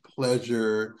joy, a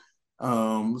pleasure.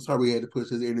 Sorry we had to push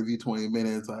this interview 20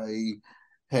 minutes. I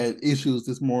had issues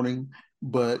this morning,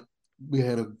 but we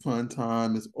had a fun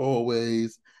time as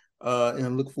always. And I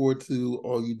look forward to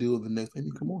all you do the next time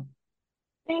you come on.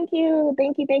 Thank you.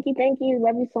 Thank you. Thank you. Thank you.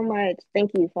 Love you so much.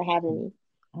 Thank you for having me.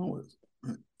 Always.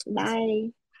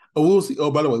 Bye. Oh, we'll see. Oh,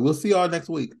 by the way, we'll see y'all next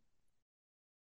week.